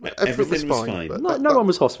 and everything was fine. But no one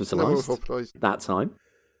was hospitalised that time.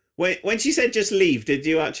 When she said "just leave," did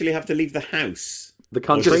you actually have to leave the house? The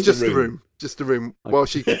country? Just the room. Just the room. Okay. While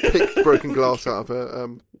she picked broken glass out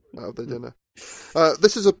of the dinner.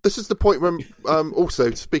 This is the point when also,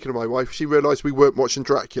 speaking of my wife, she realised we weren't watching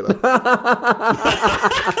Dracula.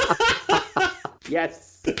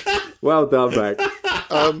 Yes. Well done, mate.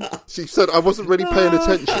 She said I wasn't really paying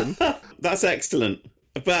attention. That's excellent.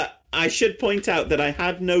 But I should point out that I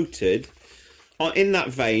had noted, in that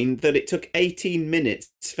vein, that it took 18 minutes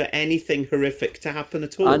for anything horrific to happen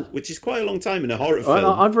at all, which is quite a long time in a horror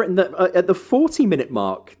film. I've written that at the 40-minute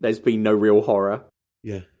mark, there's been no real horror.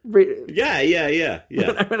 Yeah. Yeah.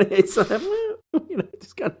 It's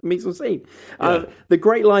just kind of mise en scene. The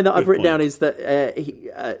great line that I've written down is that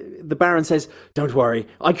the Baron says, "Don't worry,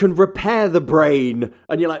 I can repair the brain,"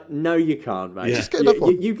 and you're like, "No, you can't, mate. Yeah. Just get another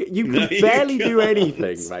one. You can barely do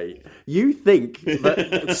anything, mate. You think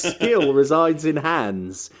that skill resides in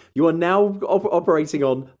hands. You are now operating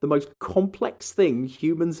on the most complex thing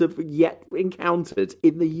humans have yet encountered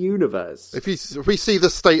in the universe." If we see the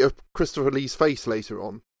state of Christopher Lee's face later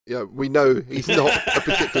on, yeah, we know he's not a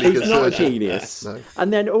particularly good surgeon. He's not a genius. No.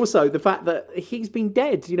 And then also the fact that he's been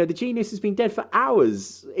dead. The genius has been dead for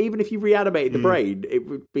hours. Even if you reanimated the brain, it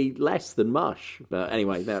would be less than mush. But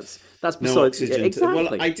anyway, that's besides... No oxygen. Exactly.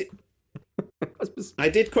 Well, I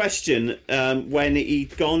did question when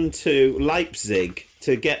he'd gone to Leipzig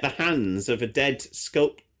to get the hands of a dead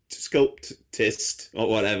sculptist or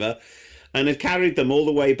whatever, and had carried them all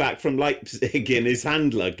the way back from Leipzig in his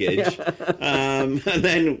hand luggage. And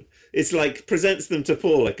then it's like, presents them to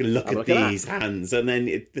Paul, like, look at these hands. And then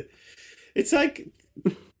it's like,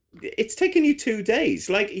 it's taken you 2 days.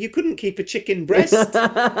 Like, you couldn't keep a chicken breast in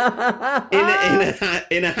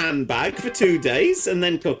a handbag for 2 days and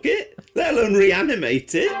then cook it, let alone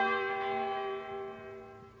reanimate it.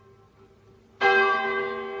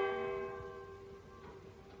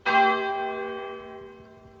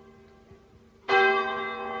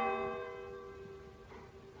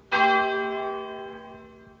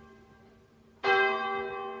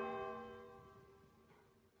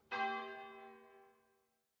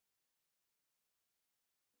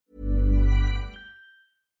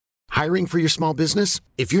 Hiring for your small business?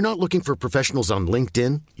 If you're not looking for professionals on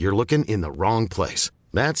LinkedIn, you're looking in the wrong place.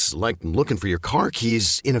 That's like looking for your car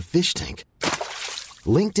keys in a fish tank.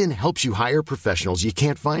 LinkedIn helps you hire professionals you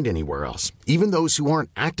can't find anywhere else, even those who aren't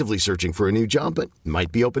actively searching for a new job but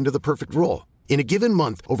might be open to the perfect role. In a given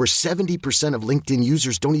month, over 70% of LinkedIn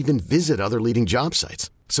users don't even visit other leading job sites.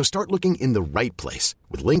 So start looking in the right place.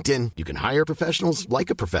 With LinkedIn, you can hire professionals like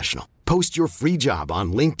a professional. Post your free job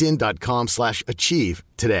on linkedin.com/achieve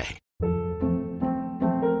today.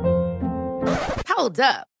 Hold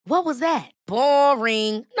up. What was that?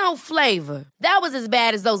 Boring. No flavor. That was as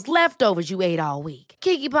bad as those leftovers you ate all week.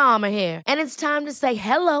 Keke Palmer here. And it's time to say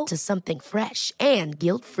hello to something fresh and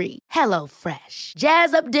guilt-free. Hello Fresh.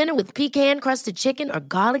 Jazz up dinner with pecan-crusted chicken or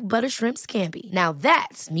garlic butter shrimp scampi. Now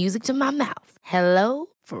that's music to my mouth. Hello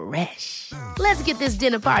Fresh. Let's get this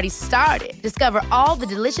dinner party started. Discover all the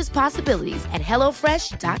delicious possibilities at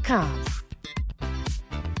HelloFresh.com.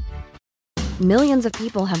 Millions of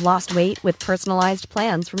people have lost weight with personalized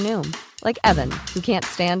plans from Noom. Like Evan, who can't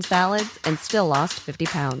stand salads and still lost 50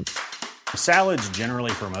 pounds. Salads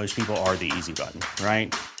generally for most people are the easy button,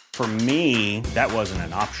 right? For me, that wasn't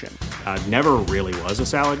an option. I never really was a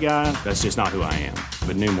salad guy. That's just not who I am.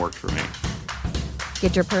 But Noom worked for me.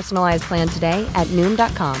 Get your personalized plan today at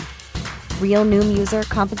Noom.com. Real Noom user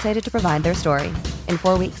compensated to provide their story. In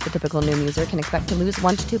 4 weeks, the typical Noom user can expect to lose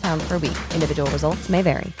 1 to 2 pounds per week. Individual results may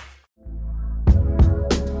vary.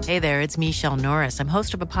 Hey there, it's Michelle Norris. I'm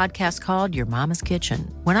host of a podcast called Your Mama's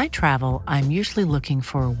Kitchen. When I travel, I'm usually looking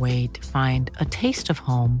for a way to find a taste of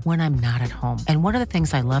home when I'm not at home. And one of the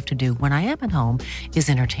things I love to do when I am at home is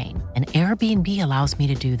entertain. And Airbnb allows me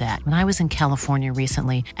to do that. When I was in California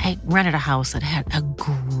recently, I rented a house that had a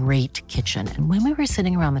great kitchen. And when we were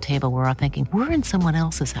sitting around the table, we were all thinking, we're in someone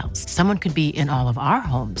else's house. Someone could be in all of our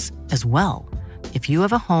homes as well. If you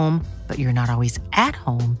have a home, but you're not always at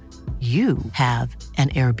home, you have an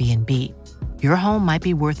Airbnb. Your home might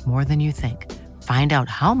be worth more than you think. Find out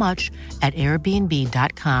how much at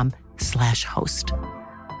airbnb.com/host.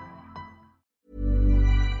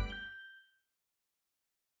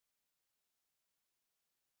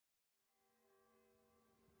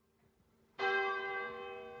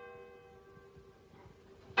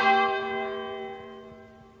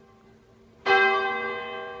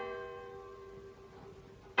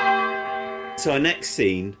 So our next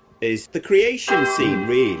scene is the creation scene,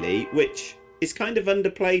 really, which is kind of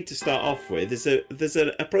underplayed to start off with. There's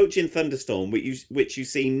an approaching thunderstorm which you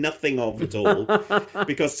see nothing of at all,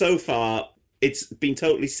 because so far it's been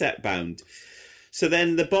totally set bound. So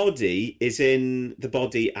then the body as in the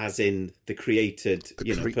created,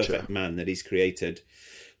 perfect man that he's created.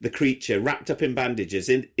 The creature wrapped up in bandages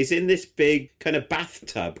is in this big kind of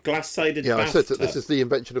bathtub, glass-sided bathtub. Yeah, I said that this is the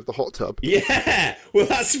invention of the hot tub. Yeah, well,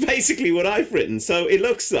 that's basically what I've written. So it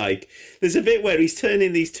looks like there's a bit where he's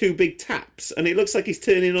turning these two big taps, and it looks like he's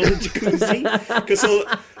turning on a jacuzzi because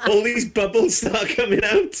all these bubbles start coming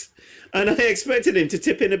out. And I expected him to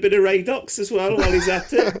tip in a bit of Radox as well while he's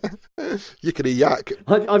at it. Yickety yak.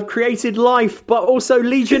 I've created life, but also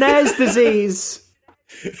Legionnaire's disease.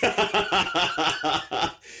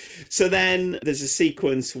 So then there's a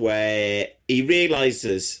sequence where he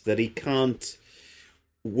realizes that he can't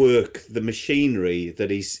work the machinery that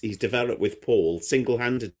he's developed with Paul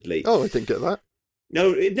single-handedly. Oh, I didn't get that.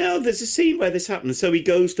 No, there's a scene where this happens. So he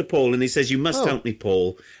goes to Paul and he says, "You must help me,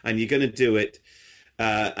 Paul, and you're going to do it.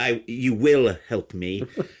 You will help me."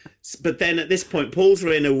 But then at this point, Paul's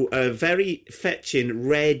wearing a very fetching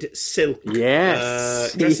red silk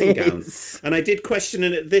dressing gown. And I did question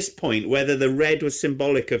it at this point whether the red was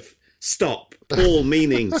symbolic of stop. Paul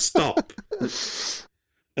meaning stop.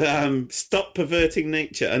 Stop perverting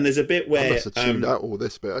nature. And there's a bit where... I must have tuned out all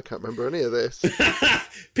this bit. I can't remember any of this.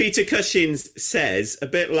 Peter Cushing says, a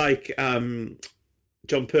bit like...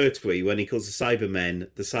 John Pertwee, when he calls the Cybermen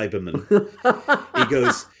the Cybermen, he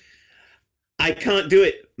goes, "I can't do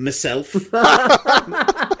it myself."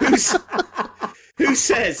 Who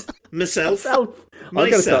says myself? I'm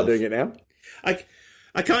going to start doing it now. I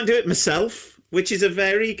can't do it myself, which is a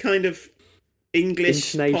very kind of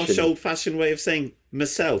English, posh, old-fashioned way of saying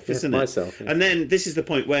myself, isn't it? Myself. Yeah. And then this is the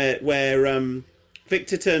point where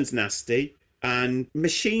Victor turns nasty, and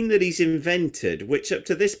machine that he's invented, which up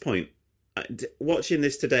to this point, watching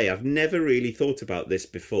this today, I've never really thought about this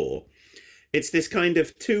before. It's this kind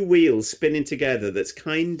of two wheels spinning together that's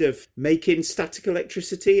kind of making static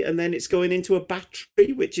electricity, and then it's going into a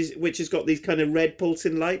battery which has got these kind of red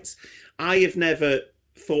pulsing lights. I have never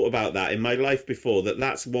thought about that in my life before,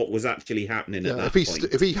 that's what was actually happening at that point.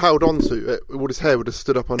 If he held on to it, all his hair would have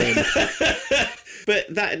stood up on end.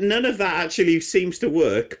 But none of that actually seems to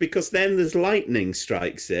work, because then there's lightning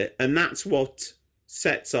strikes it, and that's what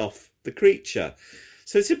sets off the creature.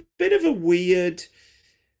 So it's a bit of a weird...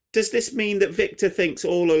 Does this mean that Victor thinks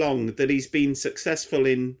all along that he's been successful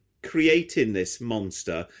in creating this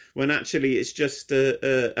monster, when actually it's just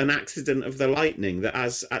an accident of the lightning that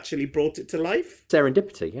has actually brought it to life?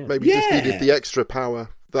 Serendipity, yeah. Maybe he just needed the extra power.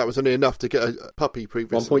 That was only enough to get a puppy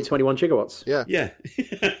previously. 1.21 gigawatts. Yeah. Yeah.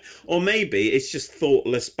 Or maybe it's just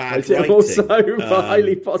thoughtless bad writing. Also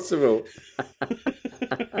highly possible.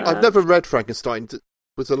 I've never read Frankenstein.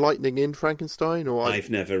 Was the lightning in Frankenstein? I've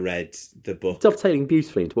never read the book. Dovetailing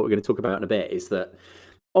beautifully into what we're going to talk about in a bit is that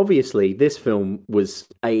obviously this film was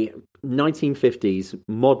a 1950s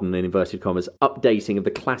modern, in inverted commas, updating of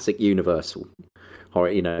the classic Universal, or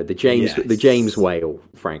the James Whale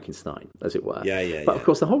Frankenstein, as it were. But of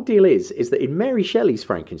course, the whole deal is that in Mary Shelley's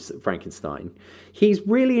Frankenstein, he's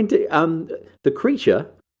really into the creature,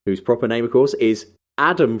 whose proper name, of course, is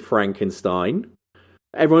Adam Frankenstein.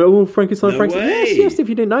 Everyone, Frankenstein, Frankenstein. Way. Yes, if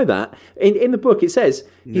you didn't know that. In the book, it says,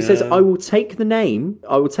 he says, I will take the name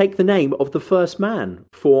of the first man,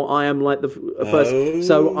 for I am like the first,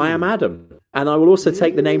 so I am Adam. And I will also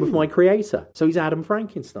take the name of my creator. So he's Adam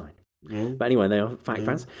Frankenstein. But anyway, they are fact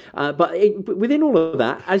fans. But within all of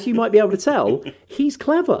that, as you might be able to tell, he's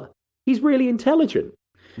clever. He's really intelligent.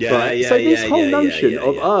 So this whole notion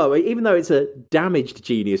of, even though it's a damaged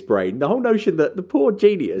genius brain, the whole notion that the poor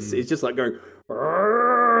genius is just like going,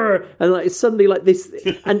 and like it's suddenly like this,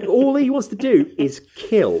 and all he wants to do is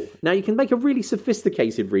kill. Now you can make a really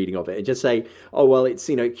sophisticated reading of it and just say, oh well, it's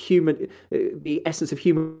human, the essence of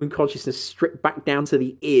human consciousness stripped back down to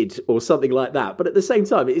the id or something like that. But at the same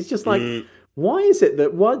time, it's just like, why is it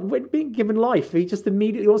that when being given life, he just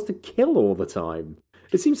immediately wants to kill all the time?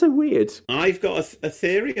 It seems so weird. I've got a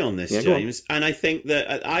theory on this, James, and I think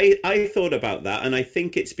that I thought about that, and I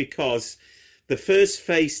think it's because the first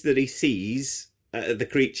face that he sees, the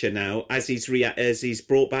creature now, as he's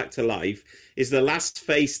brought back to life, is the last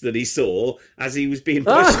face that he saw as he was being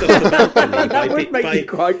pushed off the balcony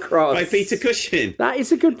by Peter Cushing. That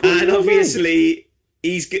is a good point. And obviously,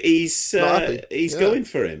 he's going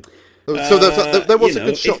for him. So there was a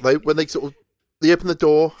good shot though when they open the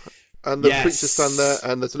door. And the creature stand there,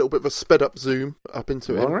 and there's a little bit of a sped up zoom up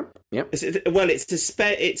into him. Yep.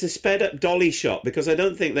 It's a sped up dolly shot, because I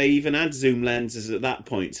don't think they even had zoom lenses at that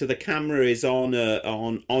point. So the camera is on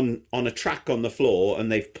a track on the floor,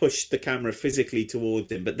 and they've pushed the camera physically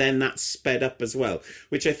towards him. But then that's sped up as well,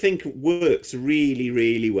 which I think works really,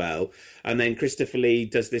 really well. And then Christopher Lee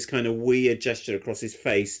does this kind of weird gesture across his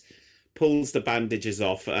face, pulls the bandages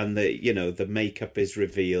off, and the makeup is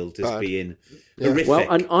revealed as being horrific. Well,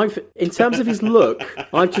 and in terms of his look,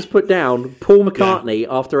 I've just put down Paul McCartney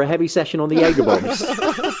after a heavy session on the Jaeger bombs.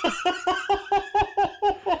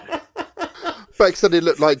 Beck said he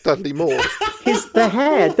looked like Dudley Moore. The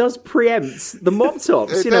hair does preempt the mop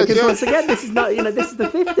tops, because once again, this is not, this is the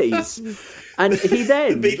 50s. And he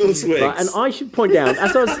then the Beatles wigs. And I should point out,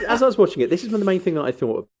 as I was watching it, this is the main thing that I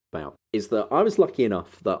thought about, is that I was lucky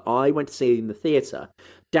enough that I went to see in the theatre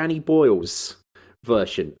Danny Boyle's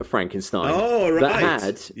version of Frankenstein that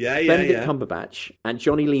had Benedict Cumberbatch and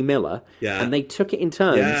Johnny Lee Miller, and they took it in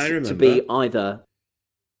turns to be either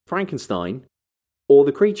Frankenstein or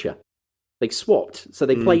the creature. They swapped, so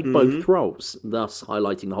they played both roles, thus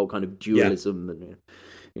highlighting the whole kind of dualism and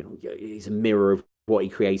he's a mirror of what he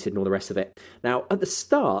created and all the rest of it. Now, at the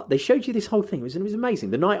start, they showed you this whole thing. It was amazing.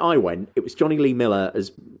 The night I went, it was Johnny Lee Miller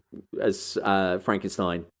as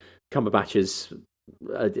Frankenstein, Cumberbatch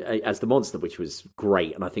as the monster, which was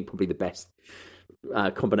great, and I think probably the best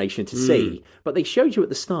combination to see. But they showed you at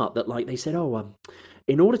the start that, like, they said,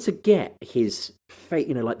 in order to get his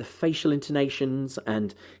like the facial intonations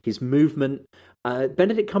and his movement,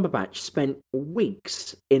 Benedict Cumberbatch spent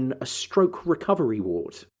weeks in a stroke recovery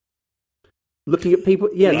ward. Looking at people,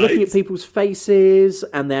 looking at people's faces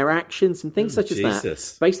and their actions and things such as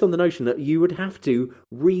that, based on the notion that you would have to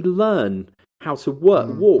relearn how to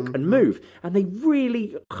walk and move. And they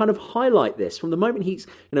really kind of highlight this from the moment he's,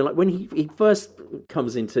 like when he first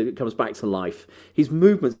comes back to life, his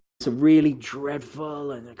movements are really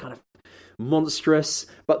dreadful and they're kind of monstrous.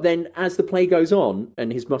 But then as the play goes on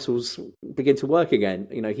and his muscles begin to work again,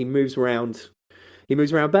 he moves around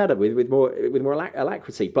better with more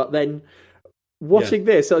alacrity. But then watching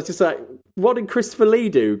this, I was just like, what did Christopher Lee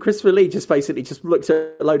do? Christopher Lee just basically just looked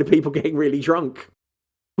at a load of people getting really drunk.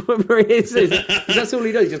 That's all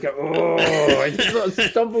he does. He just and just sort of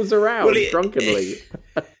stumbles around drunkenly.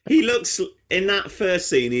 He looks, in that first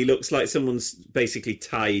scene, he looks like someone's basically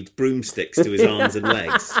tied broomsticks to his arms and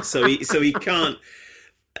legs. So he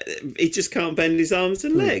just can't bend his arms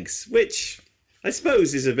and legs, which I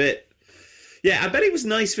suppose is a bit. Yeah, I bet it was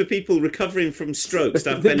nice for people recovering from strokes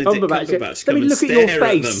to have Benedict Cumberbatch come and stare at them. Let me look at your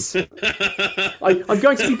face. I'm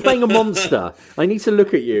going to be playing a monster. I need to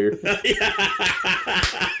look at you.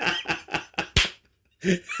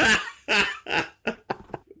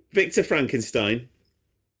 Victor Frankenstein.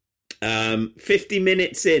 50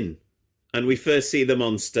 minutes in, and we first see the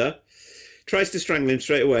monster. Tries to strangle him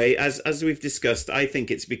straight away. As we've discussed, I think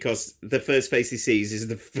it's because the first face he sees is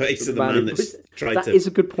the face of the man that's tried to... That is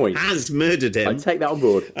a good point. ...has murdered him. I take that on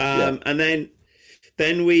board. And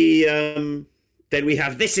then we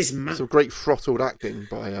have This Is some great throttled acting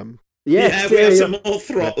by... we have some more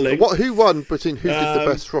throttling. Who won between who did the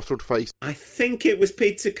best throttled face? I think it was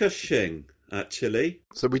Peter Cushing. actually.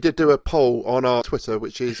 So we did do a poll on our Twitter,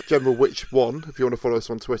 which is General Witch 1, if you want to follow us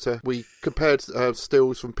on Twitter. We compared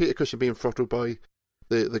stills from Peter Cushing being throttled by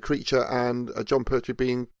the creature and John Pertwee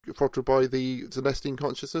being throttled by the Zanestine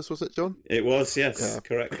consciousness, was it, John? It was, yes,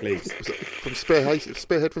 correctly. From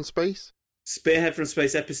Spearhead from Space? Spearhead from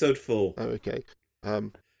Space, episode 4. Oh, okay.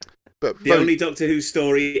 But the only Doctor Who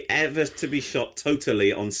story ever to be shot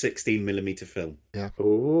totally on 16mm film. Yeah.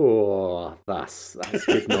 Oh, that's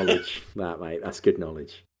good knowledge, that, mate. That's good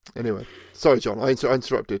knowledge. Anyway, sorry, John, I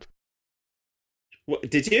interrupted. What,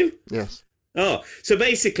 did you? Yes. Oh, so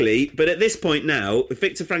basically, but at this point now,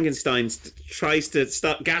 Victor Frankenstein tries to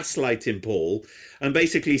start gaslighting Paul and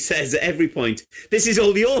basically says at every point, this is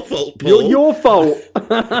all your fault, Paul. Your fault.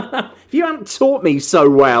 If you hadn't taught me so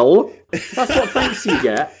well, that's what thanks you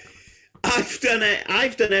get. I've done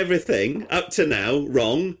everything up to now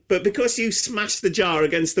wrong, but because you smashed the jar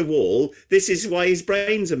against the wall, this is why his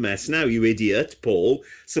brain's a mess now, you idiot, Paul.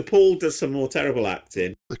 So Paul does some more terrible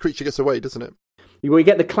acting. The creature gets away, doesn't it? We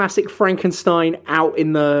get the classic Frankenstein out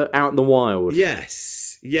in the wild.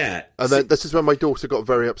 Yes, yeah. And then this is when my daughter got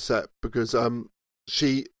very upset because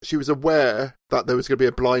she was aware that there was going to be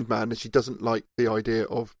a blind man, and she doesn't like the idea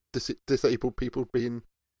of disabled people being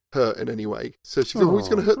hurt in any way. So she said, "Oh, he's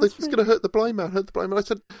going to hurt the blind man. Hurt the blind man." I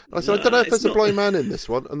said, "I don't know if there's a blind man in this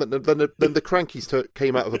one." And then the Crankies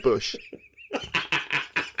came out of a bush.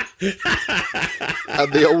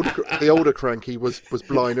 And the older Cranky was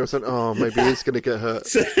blind. I was like, "Oh, maybe he's going to get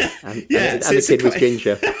hurt." And the kid was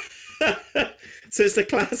ginger. So it's the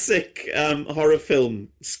classic horror film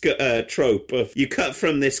trope of you cut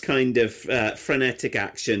from this kind of frenetic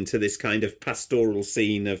action to this kind of pastoral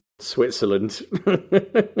scene of Switzerland.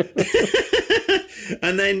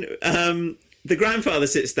 And then the grandfather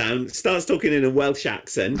sits down, starts talking in a Welsh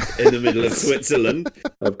accent in the middle of Switzerland.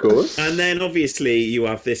 Of course. And then obviously you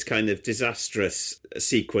have this kind of disastrous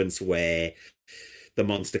sequence where the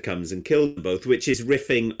monster comes and kills them both, which is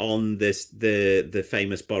riffing on the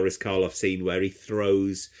famous Boris Karloff scene where he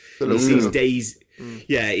throws he sees Daisy.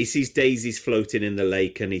 Yeah, he sees daisies floating in the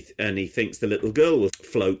lake, and he thinks the little girl will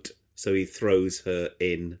float, so he throws her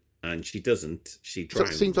in, and she doesn't. She drowns.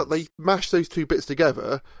 So it seems like they mashed those two bits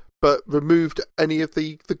together, but removed any of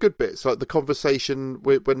the good bits, like the conversation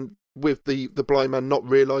with the blind man not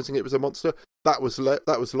realising it was a monster. That was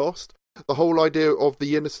lost. The whole idea of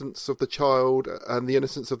the innocence of the child and the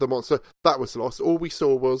innocence of the monster, that was lost. All we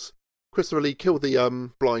saw was Christopher Lee kill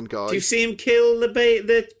the blind guy. Do you see him kill the boy?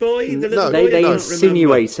 The little boy? They no.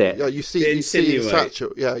 insinuate it. Yeah, you see his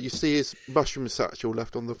satchel. Yeah, you see his mushroom satchel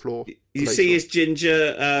left on the floor. You see his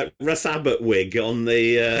ginger Russ Abbott wig on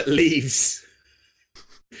the leaves.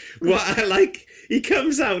 He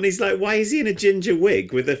comes out and he's like, why is he in a ginger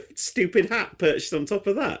wig with a stupid hat perched on top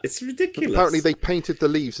of that? It's ridiculous. Apparently they painted the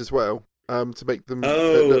leaves as well to make them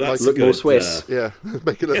look more Swiss. Yeah,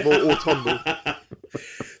 make it look more autumnal.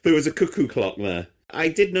 There was a cuckoo clock there. I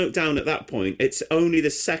did note down at that point, it's only the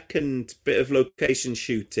second bit of location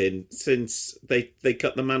shooting since they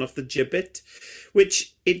cut the man off the gibbet,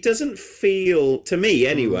 which it doesn't feel, to me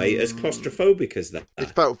anyway, as claustrophobic as that.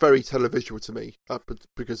 It felt very televisual to me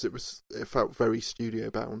because it felt very studio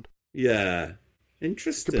bound. Yeah,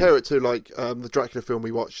 interesting. Compare it to like the Dracula film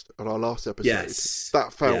we watched on our last episode. Yes,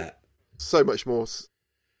 that felt so much more.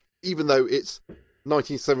 Even though it's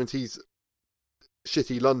 1970s.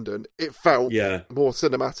 Shitty London, it felt more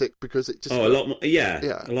cinematic because it just a lot more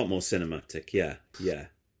a lot more cinematic.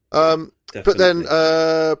 But then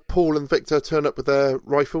Paul and Victor turn up with their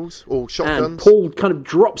rifles or shotguns. And Paul kind of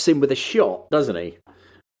drops in with a shot, doesn't he?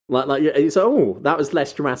 Like it's that was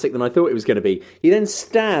less dramatic than I thought it was going to be. He then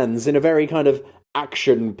stands in a very kind of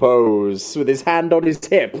action pose with his hand on his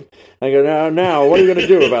hip. I go, now, what are you going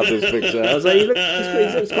to do about this, Victor? I was like, he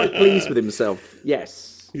looks quite pleased with himself. Yes.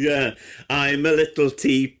 Yeah, I'm a little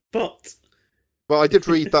teapot. Well, I did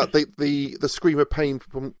read that the scream of pain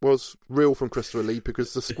was real from Christopher Lee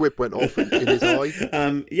because the squib went off in his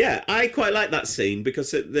eye. Yeah, I quite like that scene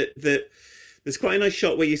because there's quite a nice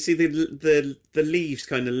shot where you see the leaves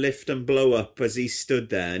kind of lift and blow up as he stood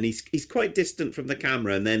there, and he's quite distant from the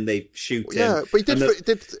camera, and then they shoot him. Yeah, but it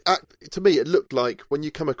did act, to me, it looked like when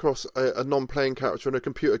you come across a non-playing character in a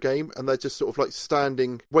computer game, and they're just sort of like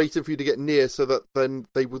standing, waiting for you to get near, so that then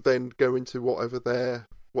they would then go into what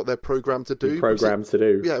they're programmed to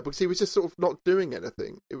do. Yeah, because he was just sort of not doing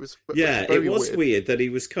anything. It was it was weird that he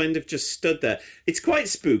was kind of just stood there. It's quite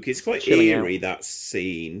spooky. It's quite eerie, that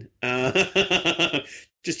scene.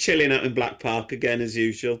 Just chilling out in Black Park again as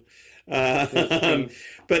usual.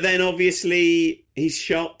 But then obviously he's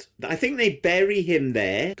shot. I think they bury him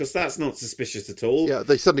there because that's not suspicious at all. Yeah,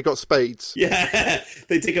 they suddenly got spades. Yeah,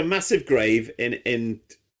 they dig a massive grave in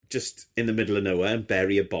just in the middle of nowhere and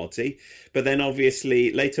bury a body. But then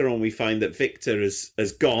obviously later on we find that Victor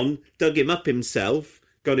has gone, dug him up himself,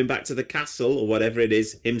 got him back to the castle or whatever it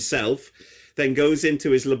is himself, then goes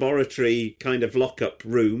into his laboratory kind of lock-up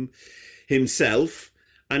room himself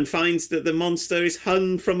and finds that the monster is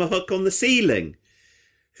hung from a hook on the ceiling.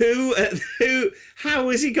 How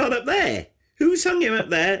has he got up there? Who's hung him up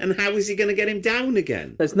there, and how is he going to get him down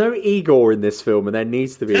again? There's no Igor in this film, and there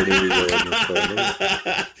needs to be an Igor in this film.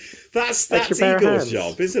 That's Igor's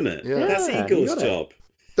job, isn't it? Yeah. That's Igor's job.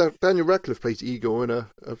 Daniel Radcliffe plays Igor in a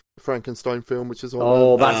Frankenstein film, which is on.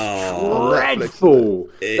 Oh, that's dreadful!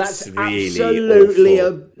 It's That's really absolutely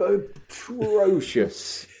awful.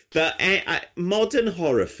 Atrocious. Modern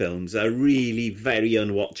horror films are really very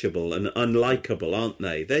unwatchable and unlikable, aren't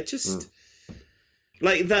they? They're just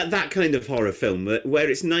like that kind of horror film where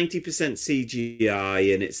it's 90%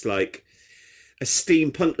 CGI and it's like a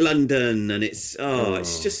steampunk London and it's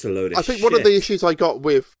just a load of shit. I think one of the issues I got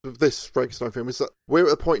with this Frankenstein film is that we're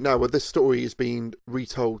at a point now where this story is being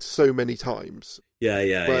retold so many times.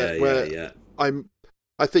 Yeah.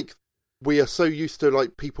 I think we are so used to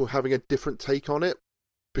like people having a different take on it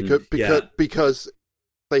because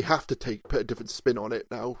they have to put a different spin on it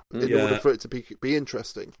now in order for it to be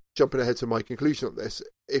interesting. Jumping ahead to my conclusion on this,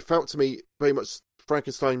 it felt to me very much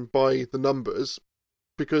Frankenstein by the numbers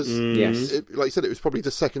because, like you said, it was probably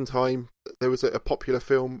the second time there was a popular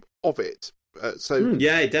film of it.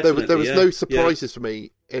 Definitely. There was no surprises for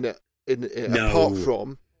me in it, apart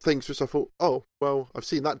from things which I thought, oh, well, I've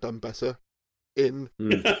seen that done better in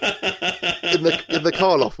the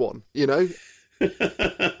Karloff one, you know?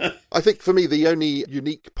 I think for me the only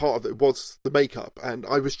unique part of it was the makeup, and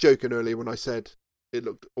I was joking earlier when I said it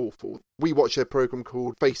looked awful. We watch a program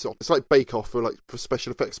called Face Off. It's like Bake Off for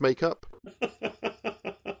special effects makeup.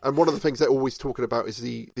 And one of the things they're always talking about is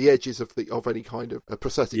the edges of any kind of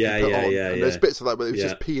prosthetic you put on. And there's bits of that where it was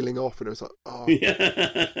just peeling off, and it was like,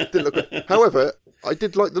 didn't look good. However, I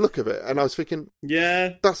did like the look of it, and I was thinking,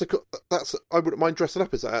 that's I wouldn't mind dressing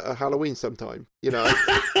up as that at Halloween sometime. You know,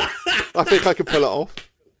 I think I could pull it off.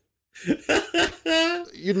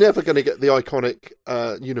 You're never going to get the iconic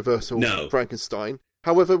Universal Frankenstein.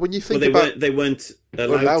 However, when you think they weren't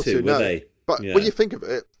allowed to, were they? But when you think of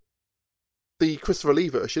it, the Christopher Lee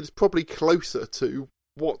version is probably closer to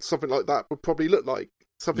what something like that would probably look like.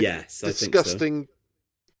 Something disgusting,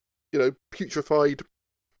 you know, putrefied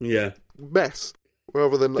mess,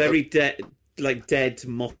 rather than very dead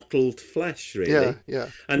mottled flesh, really. Yeah.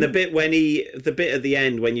 And the bit at the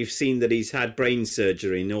end when you've seen that he's had brain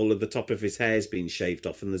surgery and all of the top of his hair's been shaved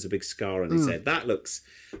off and there's a big scar on his head, that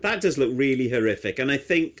does look really horrific. And I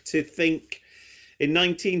think in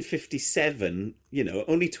 1957, you know,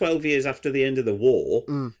 only 12 years after the end of the war,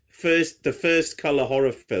 the first colour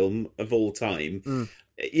horror film of all time,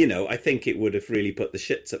 you know, I think it would have really put the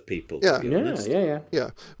shits up people. Yeah.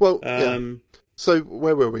 Well, so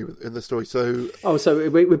where were we in the story? So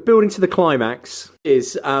we're building to the climax.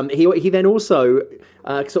 Is he then also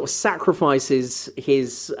sort of sacrifices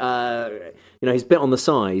his his bit on the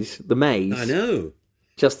side, the maze. I know.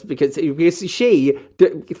 Just because she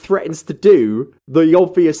threatens to do the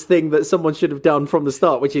obvious thing that someone should have done from the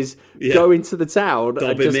start, which is go into the town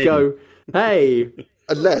and just go, hey.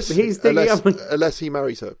 Unless he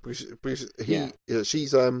marries her, because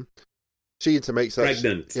she intimates that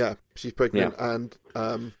pregnant. She's pregnant, and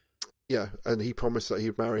and he promised that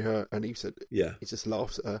he'd marry her, and he said, he just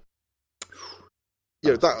laughs at her.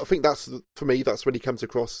 Yeah, I think that's for me. That's when he comes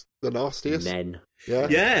across the nastiest. Men.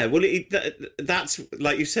 Yeah. Well, that's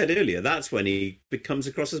like you said earlier. That's when he comes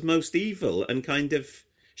across as most evil and kind of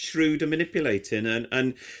shrewd and manipulating,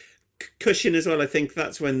 and Cushing as well. I think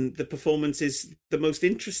that's when the performance is the most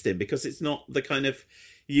interesting because it's not the kind of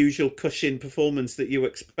usual Cushing performance that you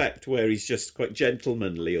expect, where he's just quite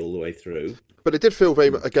gentlemanly all the way through. But it did feel very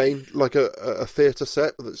again like a theatre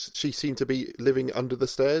set that she seemed to be living under the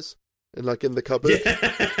stairs. And in the cupboard.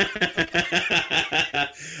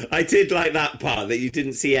 I did like that part, that you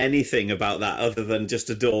didn't see anything about that other than just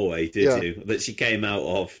a doorway, did you? That she came out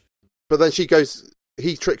of. But then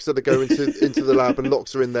he tricks her to go into the lab and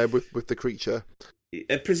locks her in there with the creature.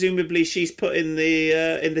 Presumably she's put in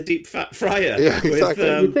the deep fat fryer. Yeah, exactly.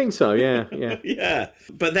 You'd think so, yeah. Yeah.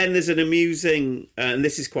 But then there's an amusing, and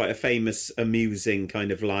this is quite a famous, amusing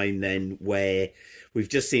kind of line then, where we've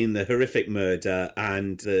just seen the horrific murder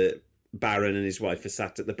and the Baron and his wife are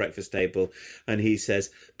sat at the breakfast table and he says,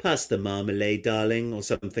 "Pass the marmalade, darling," or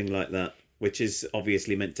something like that. which is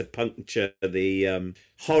obviously meant to puncture the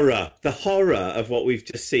horror of what we've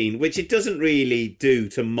just seen, which it doesn't really do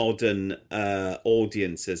to modern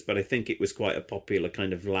audiences, but I think it was quite a popular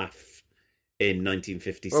kind of laugh in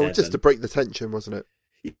 1957. Well, just to break the tension, wasn't it?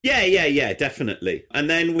 Yeah, definitely. And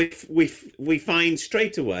then we find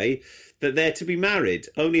straight away that they're to be married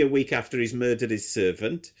only a week after he's murdered his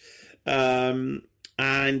servant.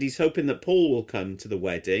 And he's hoping that Paul will come to the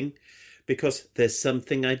wedding because there's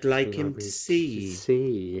something I'd like him to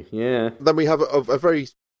see. Yeah. Then we have a very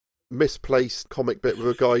misplaced comic bit with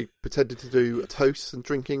a guy pretending to do toasts and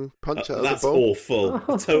drinking punch out of the That's bowl. awful.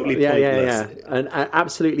 Totally pointless. Yeah. And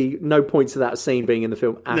absolutely no point to that scene being in the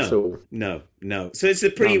film at all. No. So it's the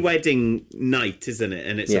pre-wedding night, isn't it?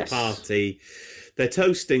 And it's a party. They're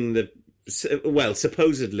toasting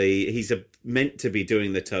supposedly he's meant to be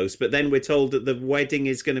doing the toast, but then we're told that the wedding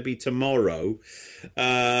is going to be tomorrow.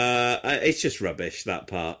 It's just rubbish, that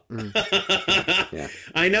part. Yeah.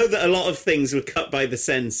 I know that a lot of things were cut by the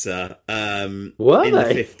censor in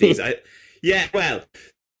the 50s.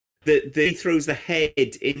 He throws the head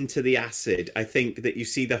into the acid. I think that you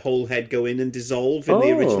see the whole head go in and dissolve in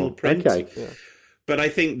the original print. Okay. Yeah. But I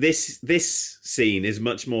think this scene is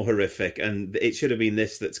much more horrific, and it should have been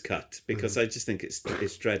this that's cut, because I just think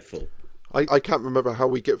it's dreadful. I can't remember how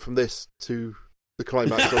we get from this to the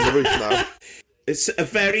climax on the roof now. It's a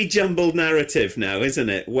very jumbled narrative now, isn't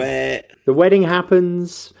it? Where the wedding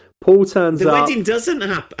happens, Paul turns up. The wedding doesn't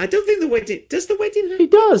happen. I don't think the wedding... Does the wedding happen? He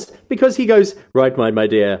does, because he goes, right, my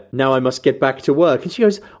dear, now I must get back to work. And she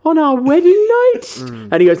goes, on our wedding night?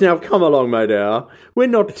 And he goes, now come along, my dear. We're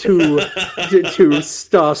not two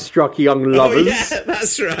starstruck young lovers. Oh, yeah,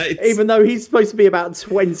 that's right. Even though he's supposed to be about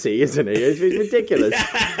 20, isn't he? It's ridiculous.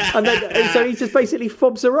 And so he just basically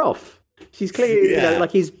fobs her off. She's clearly,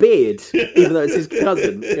 like his beard, even though it's his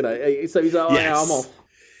cousin. So he's like, yeah, I'm off.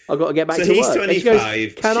 I've got to get back to work. He's 25. She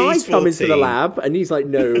goes, can I come into the lab? And he's like,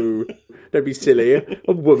 no, don't be silly.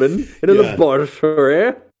 A woman in a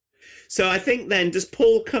laboratory. So I think then, does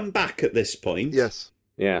Paul come back at this point? Yes.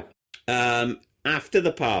 Yeah. After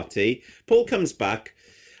the party, Paul comes back,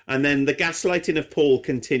 and then the gaslighting of Paul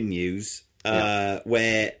continues,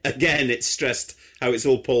 where, again, it's stressed how it's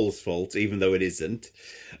all Paul's fault, even though it isn't.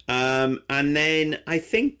 And then I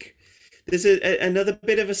think... there's another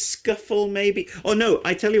bit of a scuffle, maybe. Oh, no,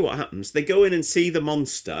 I tell you what happens. They go in and see the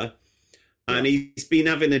monster, and he's been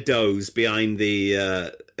having a doze behind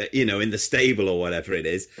the, in the stable or whatever it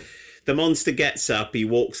is. The monster gets up, he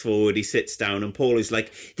walks forward, he sits down, and Paul is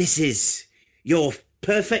like, this is your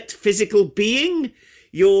perfect physical being?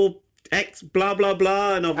 Your ex blah, blah,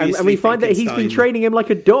 blah. And obviously and we find that he's been training him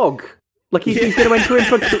like a dog. Like he's going to enter him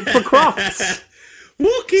for crafts.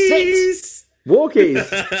 Walkies! Sit.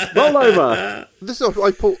 Walkies, roll over. This is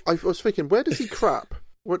I was thinking, where does he crap?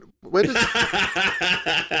 Where does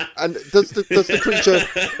and does the creature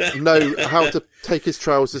know how to take his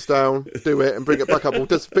trousers down, do it, and bring it back up, or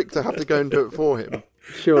does Victor have to go and do it for him?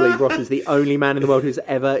 Surely Ross is the only man in the world who's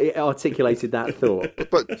ever articulated that thought.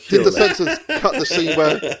 But did the censors cut the scene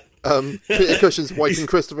where Peter Cushing's wiping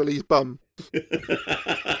Christopher Lee's bum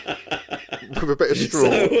with a bit of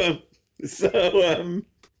straw?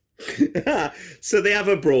 So they have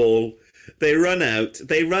a brawl. They run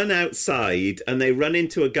outside, and they run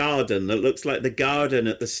into a garden that looks like the garden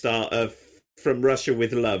at the start of From Russia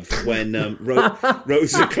with Love, when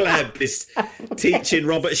Rosa Klebb is teaching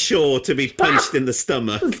Robert Shaw to be punched in the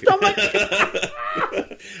stomach.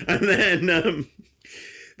 And then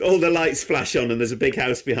all the lights flash on, and there's a big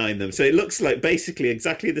house behind them. So it looks like basically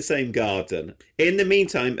exactly the same garden. In the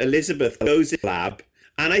meantime, Elizabeth goes in the lab.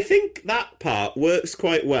 And I think that part works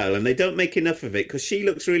quite well, and they don't make enough of it because she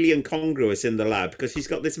looks really incongruous in the lab because she's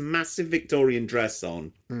got this massive Victorian dress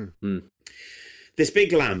on, this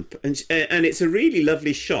big lamp, and it's a really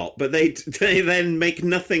lovely shot. But they then make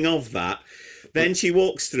nothing of that. Then she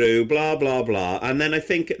walks through, blah blah blah, and then I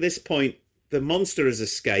think at this point the monster has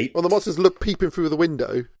escaped. Well, the monster's peeping through the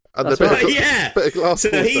window, and bit of glass.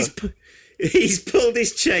 So he's pulled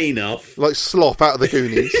his chain off, like Sloth out of the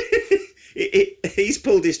Goonies. He's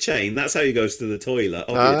pulled his chain. That's how he goes to the toilet,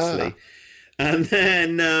 obviously. And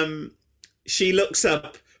then she looks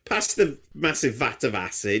up past the massive vat of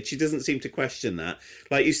acid. She doesn't seem to question that.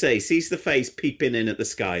 Like you say, sees the face peeping in at the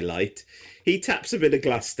skylight. He taps a bit of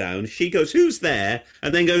glass down. She goes, who's there?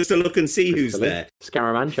 And then goes to look and see who's there.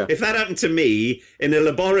 Scaramantia. If that happened to me in a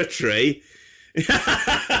laboratory,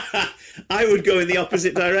 I would go in the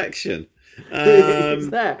opposite direction. It's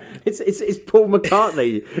there. It's Paul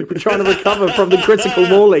McCartney trying to recover from the critical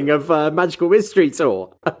mauling of Magical Mystery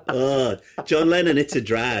Tour. John Lennon, it's a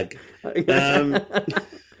drag.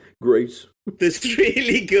 Grace. There's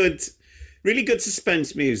really good really good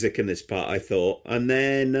suspense music in this part, I thought. And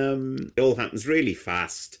then it all happens really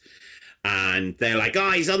fast. And they're like,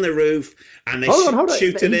 oh, he's on the roof. And they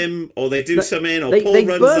shoot at him, or they do something, or Paul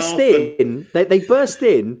runs off. They burst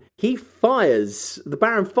in. He fires. The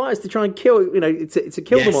Baron fires to try and kill, to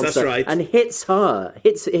kill the monster. That's right. And hits her.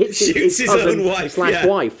 Hits his own wife.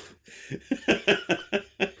 Wife.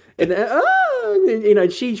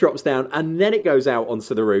 And she drops down, and then it goes out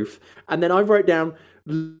onto the roof. And then I wrote down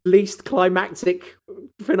least climactic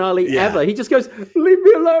finale ever. He just goes, leave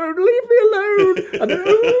me alone,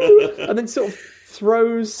 and then sort of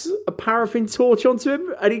throws a paraffin torch onto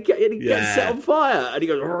him, and he gets set on fire, and he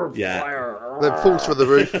goes, fire. Then falls from the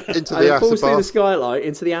roof into the acid falls bath. through the skylight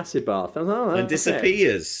into the acid bath. And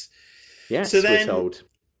disappears. Yes, so then, we're told.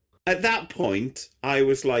 At that point, I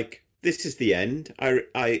was like, this is the end.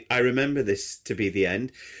 I remember this to be the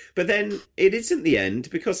end. But then it isn't the end,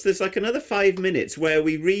 because there's like another 5 minutes where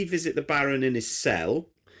we revisit the Baron in his cell,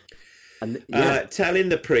 and telling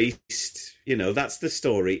the priest, that's the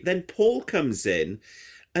story. Then Paul comes in,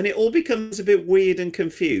 and it all becomes a bit weird and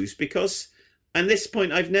confused because, and this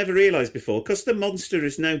point I've never realised before, because the monster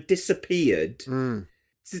has now disappeared.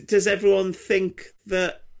 Does everyone think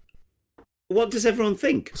that... What does everyone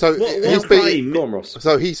think? So he's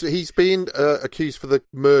been accused for the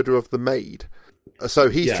murder of the maid. So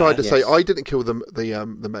he's tried to say, I didn't kill the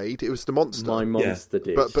maid. It was the monster. My monster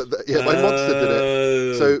did. My monster did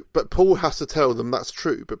it. So, but Paul has to tell them that's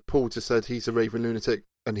true. But Paul just said he's a raving lunatic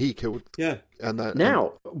and he killed. Yeah.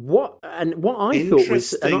 What I thought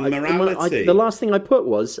was morality. The last thing I put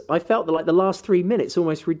was I felt that the last 3 minutes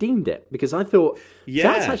almost redeemed it, because I thought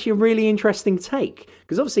that's actually a really interesting take,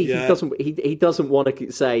 because obviously he doesn't want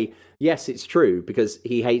to say yes, it's true, because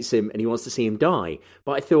he hates him and he wants to see him die.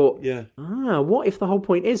 But I thought, what if the whole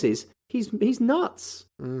point is he's nuts?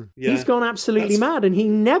 He's gone absolutely mad, and he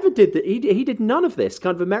never did that. He did none of this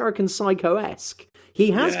kind of American Psycho-esque.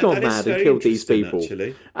 He has gone mad and killed these people.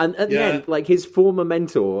 Actually. And at the end, his former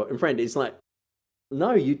mentor and friend is like,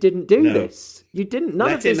 no, you didn't do this. You didn't.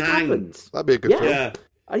 None of this happened. That'd be a good film.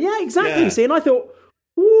 Yeah, exactly. See, and I thought,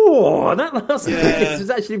 whoa, that last minute was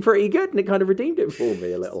actually pretty good, and it kind of redeemed it for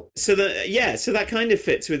me a little. So that kind of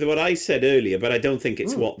fits with what I said earlier, but I don't think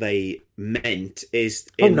it's what they meant.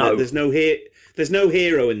 That there's no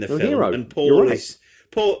hero in the film, and Paul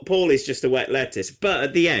is just a wet lettuce. But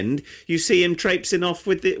at the end, you see him traipsing off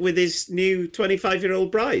with his new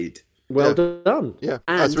 25-year-old bride. Well done. Yeah,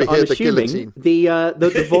 and as we hear I'm the assuming guillotine.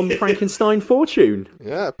 the von Frankenstein fortune.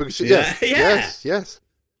 Yeah, because yes.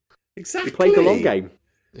 Exactly. He played the long game.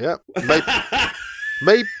 Yeah.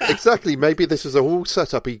 Maybe exactly. Maybe this was a whole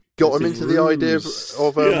setup. He got him into the idea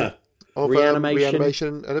of reanimation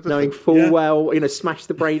and everything. Knowing full well, smash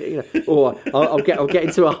the brain, or I'll get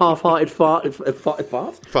into a half-hearted fart. I'll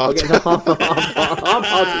get into a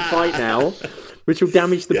half-hearted fight now, which will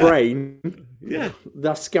damage the brain. Yeah,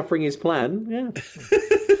 thus scuppering his plan. Yeah.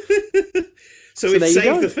 So we've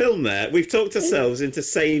saved the film there. We've talked ourselves into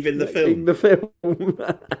saving the film.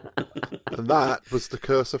 And that was The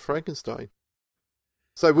Curse of Frankenstein.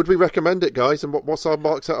 So would we recommend it, guys? And what's our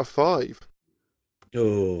marks out of 5?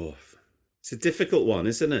 Oh, it's a difficult one,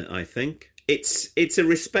 isn't it? I think it's a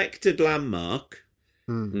respected landmark,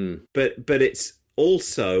 but it's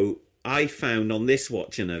also, I found on this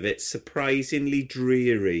watching of it, surprisingly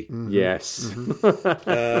dreary. Yes.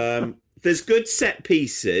 There's good set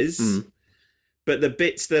pieces, but the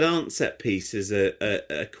bits that aren't set pieces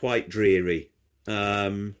are quite dreary.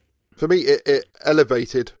 For me, it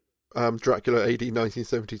elevated Dracula AD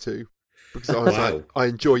 1972. Because I was I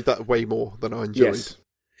enjoyed that way more than I enjoyed. Yes.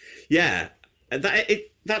 Yeah,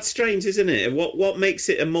 that's strange, isn't it? What makes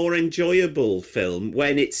it a more enjoyable film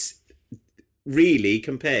when it's really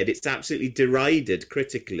compared? It's absolutely derided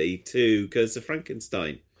critically to Curse of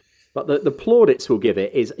Frankenstein. But the plaudits we'll give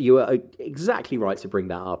it is, you are exactly right to bring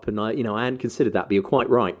that up, and I hadn't considered that, but you're quite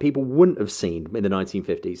right. People wouldn't have seen in the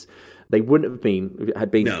 1950s. They wouldn't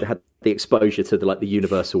have had the exposure to the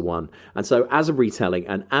Universal one, and so as a retelling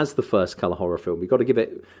and as the first colour horror film, we've got to give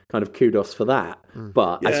it kind of kudos for that.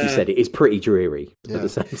 But as you said, it is pretty dreary at the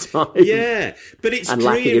same time. Yeah, but it's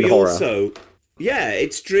dreary also. Yeah,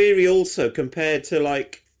 it's dreary also compared to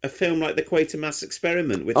a film like The Quatermass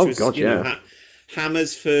Experiment, which was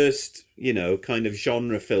Hammer's first, kind of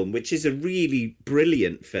genre film, which is a really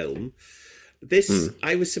brilliant film. This,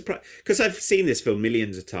 I was surprised, because I've seen this film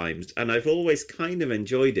millions of times, and I've always kind of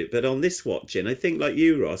enjoyed it. But on this watching, I think, like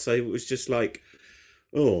you, Ross, I was just like,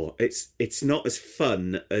 oh, it's not as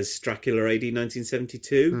fun as Dracula AD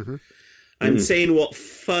 1972. And saying what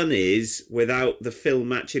fun is without the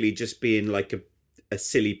film actually just being like a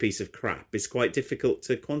silly piece of crap is quite difficult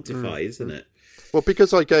to quantify, isn't it? Well,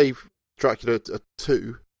 because I gave Dracula a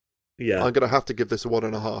 2, yeah, I'm going to have to give this a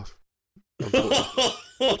 1.5.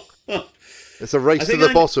 It's a race to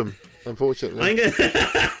the bottom, unfortunately.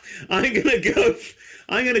 I'm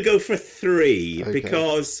gonna go for 3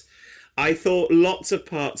 because I thought lots of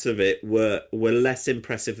parts of it were less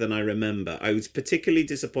impressive than I remember. I was particularly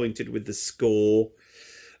disappointed with the score.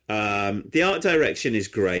 The art direction is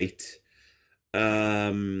great.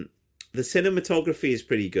 The cinematography is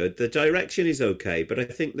pretty good. The direction is okay, but I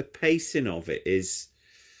think the pacing of it is...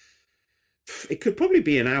 It could probably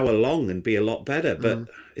be an hour long and be a lot better, but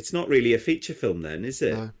it's not really a feature film then, is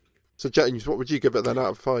it? No. So, James, what would you give it then out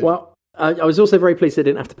of 5? Well, I was also very pleased I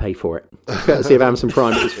didn't have to pay for it. Courtesy of Amazon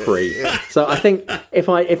Prime, it was free. So I think if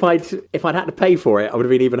I'd had to pay for it, I would have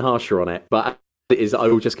been even harsher on it. But it is, I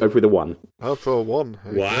will just go with a 1. Oh, for a 1.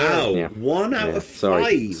 Okay. Wow, yeah. 1 out of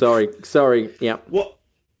 5. Sorry. Yeah. What?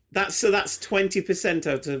 That's 20%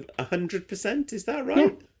 out of 100%. Is that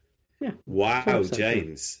right? Yeah. Wow, 20%,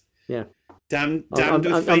 James. Yeah. Damned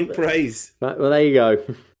with faint praise. Right, well, there you go.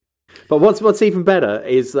 But what's even better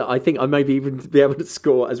is that I think I may even be able to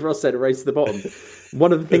score, as Ross said, a race to the bottom.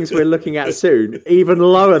 One of the things we're looking at soon, even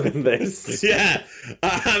lower than this. Yeah,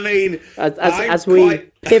 I mean, as we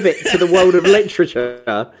pivot to the world of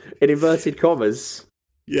literature in inverted commas.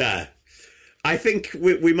 Yeah, I think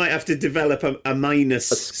we might have to develop a minus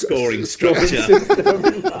scoring structure.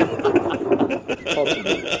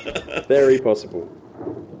 Possible. Very possible.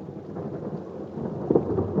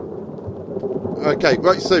 Okay,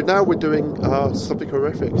 right, so now we're doing something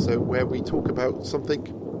horrific, so where we talk about something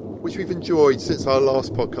which we've enjoyed since our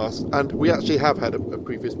last podcast, and we actually have had a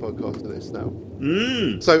previous podcast of this now.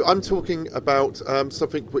 So I'm talking about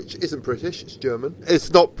something which isn't British, it's German.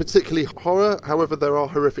 It's not particularly horror, however there are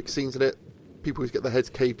horrific scenes in it. People who get their heads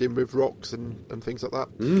caved in with rocks and things like that.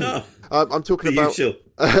 I'm talking about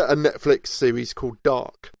a Netflix series called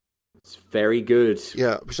Dark. It's very good.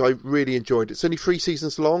 Yeah, which I really enjoyed. It's only 3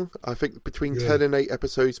 seasons long. I think between 10 and 8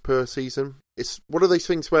 episodes per season. It's one of those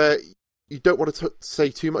things where you don't want to say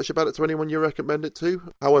too much about it to anyone you recommend it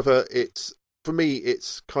to. However, for me,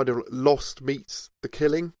 it's kind of Lost meets The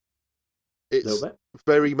Killing. It's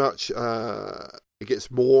very much... it gets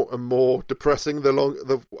more and more depressing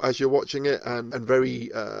as you're watching it, and very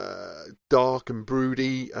dark and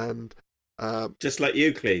broody and... just like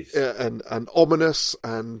you, Cleves. And ominous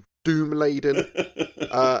and doom-laden,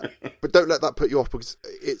 but don't let that put you off because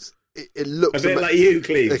it looks a bit like you,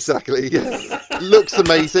 Cleves. Exactly. Yeah. Looks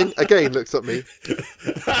amazing. Again, looks at me.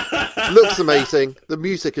 Looks amazing. The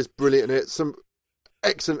music is brilliant in it. Some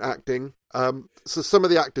excellent acting. So some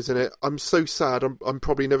of the actors in it, I'm so sad. I'm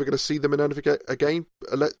probably never going to see them in anything again.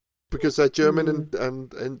 Because they're German and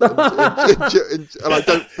I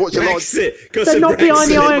don't watch a lot of... They're not behind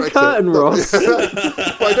the Iron Curtain, Ross. But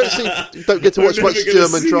I don't get to watch much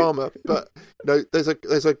German drama. But there's a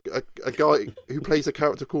guy who plays a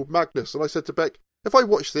character called Magnus, and I said to Beck, if I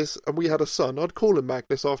watched this and we had a son, I'd call him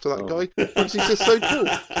Magnus after that guy because he's just so cool.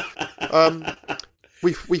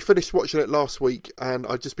 We finished watching it last week, and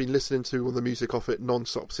I've just been listening to all the music off it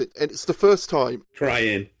non-stop. And it's the first time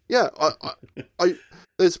crying. Yeah, I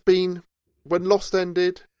there's been when Lost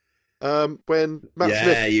ended, when Matt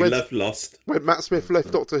Smith. Love Lost. When Matt Smith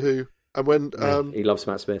left Doctor Who, and when he loves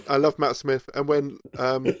Matt Smith. I love Matt Smith, and when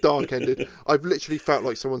Dark ended, I've literally felt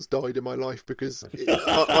like someone's died in my life because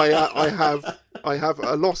I have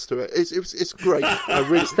a loss to it. It's great. I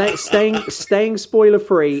really staying spoiler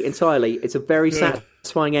free entirely. It's a very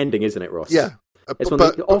satisfying ending, isn't it, Ross? Yeah. It's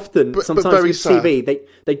sometimes with TV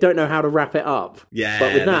they don't know how to wrap it up. Yeah,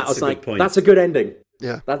 but with that I was like, that's a good ending.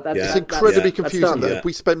 Yeah, it's incredibly confusing. Though.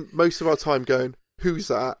 We spend most of our time going, "Who's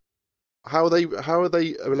that? How are they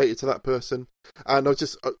related to that person?" And I was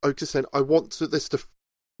just saying, I want this to.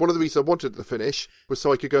 One of the reasons I wanted it to finish was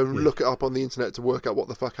so I could go and look it up on the internet to work out what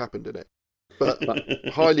the fuck happened in it. But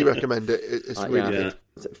highly recommend it. It's really good.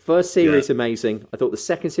 First series amazing. I thought the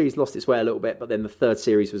second series lost its way a little bit, but then the third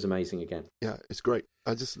series was amazing again. Yeah, it's great.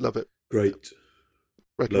 I just love it. Great.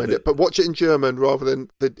 Recommend it. But watch it in German rather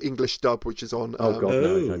than the English dub, which is on. Oh God,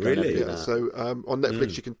 no, really? Yeah. So on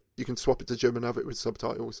Netflix, you can swap it to German, have it with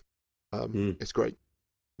subtitles. It's great.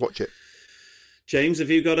 Watch it. James,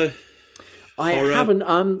 have you got a? I haven't.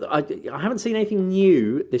 I haven't seen anything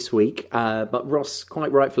new this week. But Ross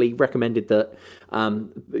quite rightfully recommended that.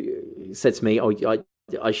 Said to me,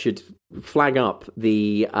 I should flag up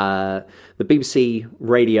the BBC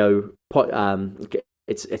Radio.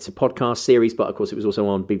 It's a podcast series, but of course it was also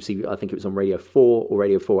on BBC. I think it was on Radio 4 or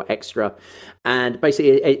Radio 4 Extra, and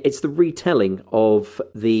basically it's the retelling of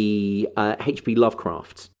the H.P.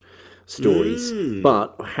 Lovecraft stories.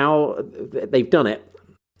 But how they've done it,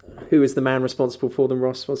 who is the man responsible for them,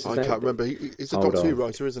 Ross? What's his name? I can't remember. He's a Doctor Who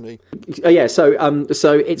writer, isn't he?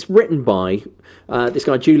 So it's written by this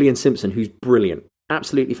guy, Julian Simpson, who's brilliant.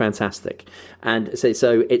 Absolutely fantastic. And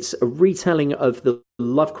so it's a retelling of the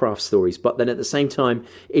Lovecraft stories, but then at the same time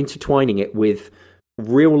intertwining it with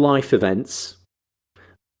real life events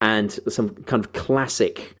and some kind of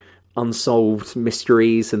classic unsolved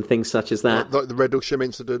mysteries and things such as that. Like the Rendlesham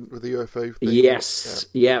incident with the UFO thing. Yes,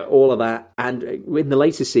 yeah, all of that. And in the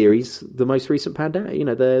latest series, the most recent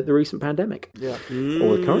pandemic, the recent pandemic. Yeah.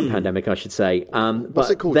 Or the current pandemic, I should say.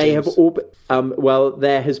 What's it called, they James? have all well,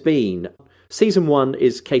 there has been Season 1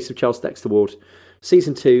 is Case of Charles Dexter Ward.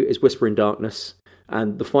 Season 2 is Whisper in Darkness.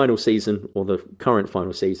 And the final season, or the current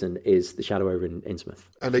final season, is The Shadow over Innsmouth.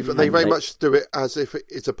 And they very much do it as if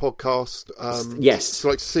it's a podcast. Yes. It's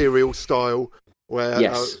like serial style, where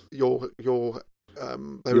they're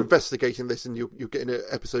investigating this and you're getting it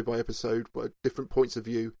episode by episode, by different points of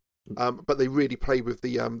view. But they really play with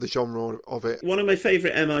the genre of it. One of my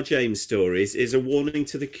favourite M.R. James stories is A Warning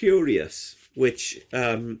to the Curious, which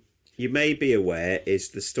you may be aware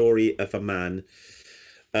is the story of a man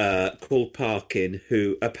called Parkin,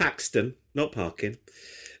 Paxton, not Parkin,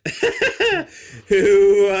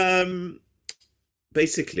 who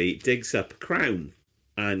basically digs up a crown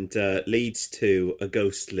and leads to a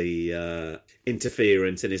ghostly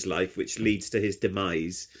interference in his life, which leads to his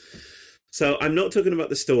demise. So I'm not talking about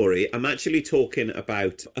the story. I'm actually talking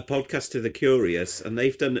about a podcast to the curious, and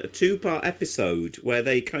they've done a 2-part episode where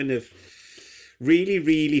they kind of really,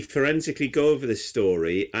 really forensically go over this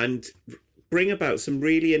story and bring about some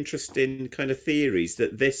really interesting kind of theories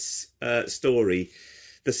that this story,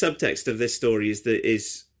 the subtext of this story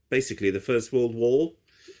is basically the First World War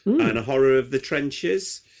and a horror of the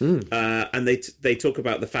trenches. And they talk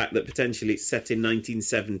about the fact that potentially it's set in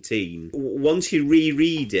 1917. Once you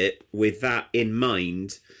reread it with that in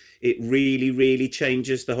mind, it really, really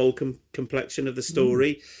changes the whole complexion of the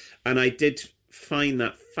story. And I did find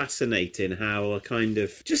that fascinating, how a kind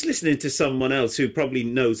of just listening to someone else who probably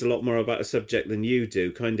knows a lot more about a subject than you do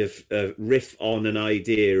kind of riff on an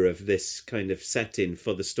idea of this kind of setting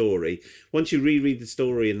for the story. Once you reread the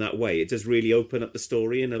story in that way, it does really open up the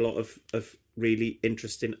story in a lot of really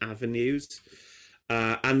interesting avenues.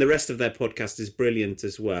 And the rest of their podcast is brilliant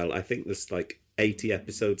as well. I think there's like 80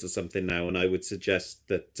 episodes or something now, and I would suggest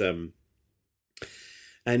that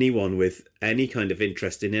anyone with any kind of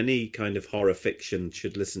interest in any kind of horror fiction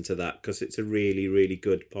should listen to that, because it's a really, really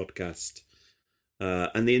good podcast.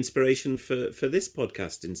 And the inspiration for this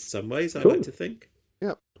podcast in some ways, I like to think.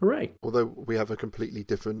 Yeah. Hooray. Although we have a completely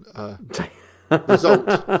different result.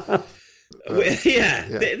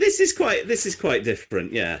 This is quite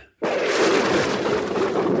different, yeah.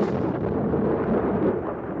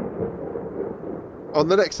 On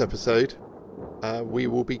the next episode, we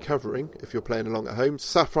will be covering, if you're playing along at home,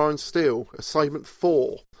 Sapphire and Steel, Assignment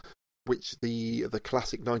 4, which the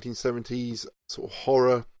classic 1970s sort of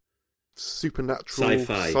horror, supernatural,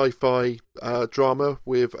 sci-fi drama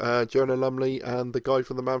with Joanna Lumley and the guy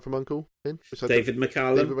from The Man from U.N.C.L.E. in. David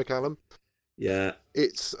McCallum. Yeah.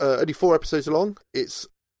 It's only 4 episodes long.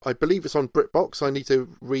 I believe it's on BritBox. I need to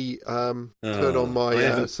turn on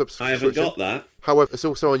my subscription. I haven't got that. However, it's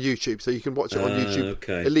also on YouTube, so you can watch it on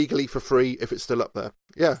YouTube illegally for free if it's still up there.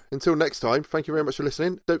 Yeah, until next time, thank you very much for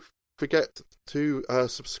listening. Don't forget to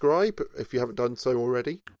subscribe if you haven't done so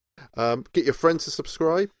already. Get your friends to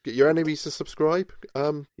subscribe. Get your enemies to subscribe.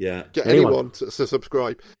 Get anyone to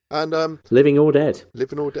subscribe. And living or dead.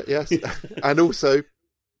 Living or dead, yes. And also...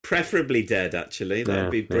 preferably dead, actually. That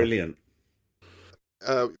would be brilliant.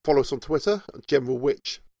 Follow us on Twitter,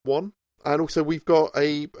 GeneralWitch1. And also we've got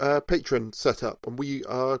a Patreon set up, and we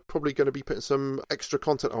are probably going to be putting some extra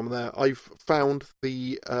content on there. I've found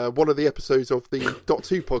the one of the episodes of the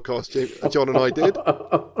 .2 podcast John and I did,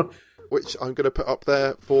 which I'm going to put up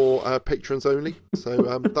there for patrons only.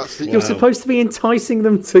 So that's the... You're supposed to be enticing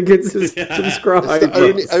them to subscribe.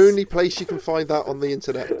 It's the only place you can find that on the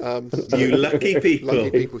internet. You lucky people.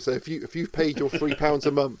 Lucky people. So if you've paid your £3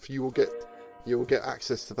 a month, you will get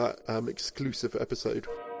access to that exclusive episode.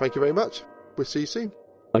 Thank you very much. We'll see you soon.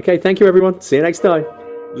 Okay, thank you everyone. See you next time.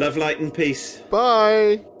 Love, light and peace.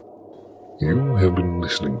 Bye. You have been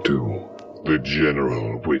listening to The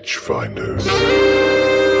General Witchfinders.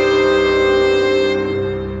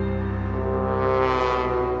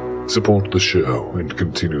 Support the show and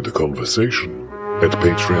continue the conversation at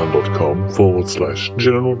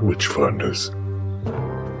patreon.com/General Witchfinders.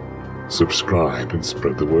 Subscribe and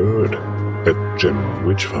spread the word at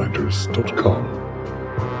generalwitchfinders.com.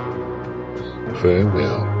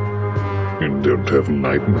 Farewell, and don't have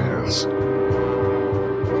nightmares.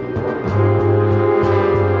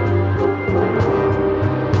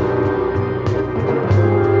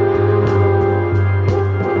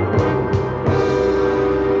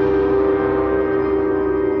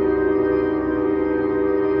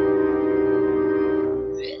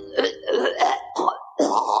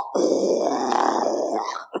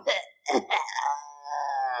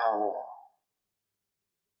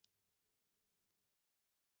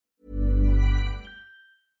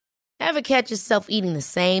 Ever catch yourself eating the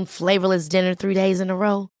same flavorless dinner 3 days in a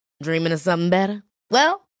row? Dreaming of something better?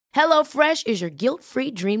 Well, HelloFresh is your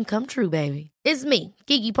guilt-free dream come true, baby. It's me,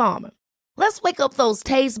 Keke Palmer. Let's wake up those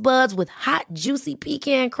taste buds with hot, juicy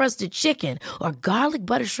pecan-crusted chicken or garlic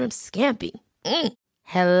butter shrimp scampi.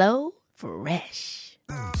 Hello Fresh.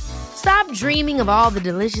 Stop dreaming of all the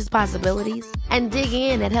delicious possibilities and dig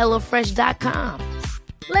in at HelloFresh.com.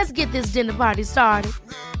 Let's get this dinner party started.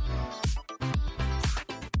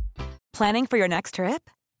 Planning for your next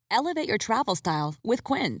trip? Elevate your travel style with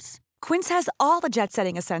Quince. Quince has all the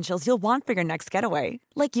jet-setting essentials you'll want for your next getaway,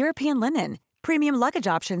 like European linen, premium luggage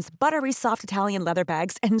options, buttery soft Italian leather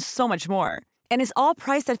bags, and so much more. And is all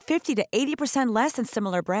priced at 50 to 80% less than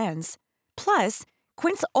similar brands. Plus,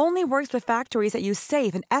 Quince only works with factories that use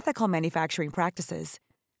safe and ethical manufacturing practices.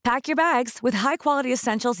 Pack your bags with high-quality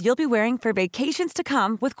essentials you'll be wearing for vacations to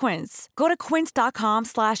come with Quince. Go to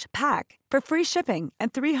quince.com/pack for free shipping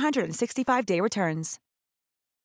and 365-day returns.